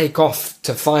to take off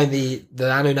to find the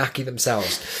Anunnaki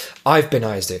themselves. I've been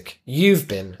Isaac. You've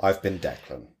been. I've been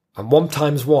Declan. And 1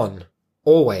 times 1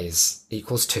 always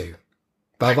equals 2.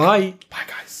 Bye-bye. Bye,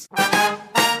 guys.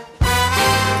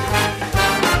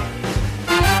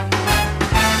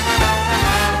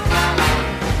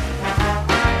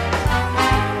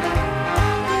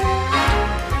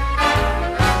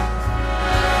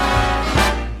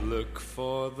 Look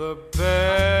for the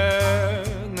bare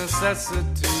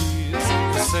necessities,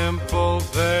 the simple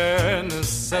bare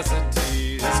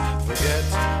necessities. Forget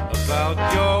about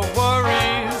your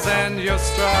worries and your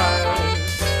strife.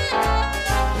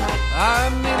 I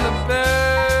mean the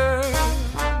bare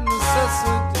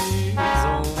necessities,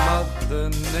 oh Mother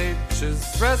Nature's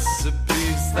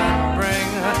recipes that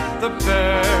bring the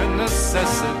bare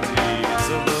necessities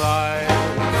of life.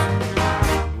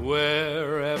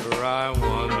 Wherever I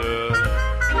wander,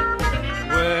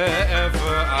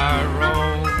 wherever I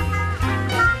roam,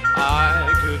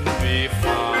 I couldn't be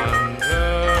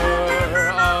fonder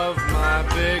of my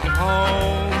big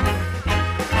home.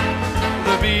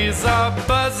 The bees are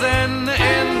buzzing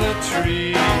in the the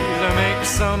tree to make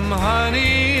some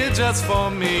honey just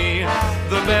for me.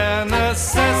 The bare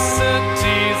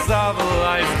necessities of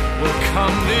life will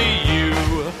come to you.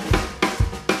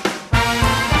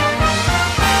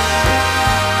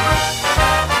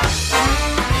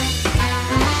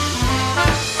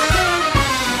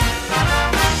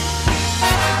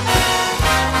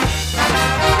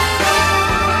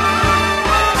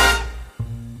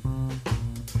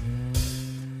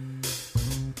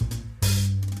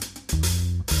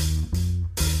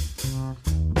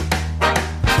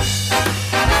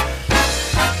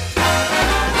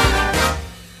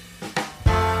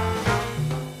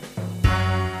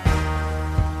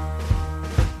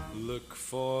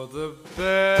 For the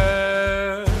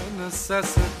bare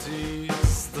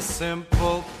necessities, the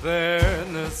simple bare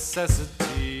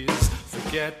necessities.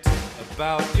 Forget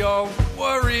about your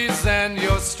worries and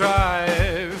your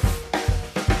strife.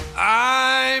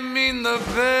 I mean the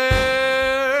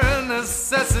bare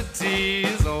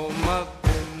necessities, oh Mother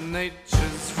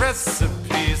Nature's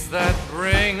recipes that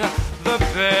bring the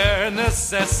bare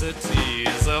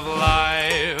necessities of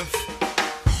life.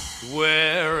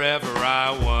 Wherever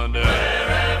I wander,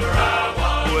 wherever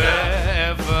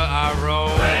I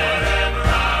roam,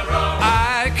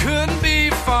 I couldn't be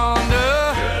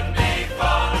fonder,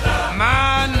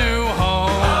 my new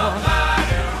home.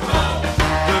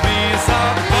 The bees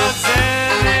are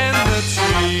buzzing in the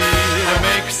tree to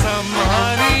make some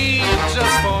honey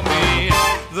just for me.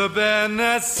 The bare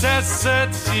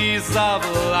necessities of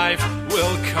life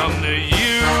will come to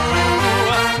you.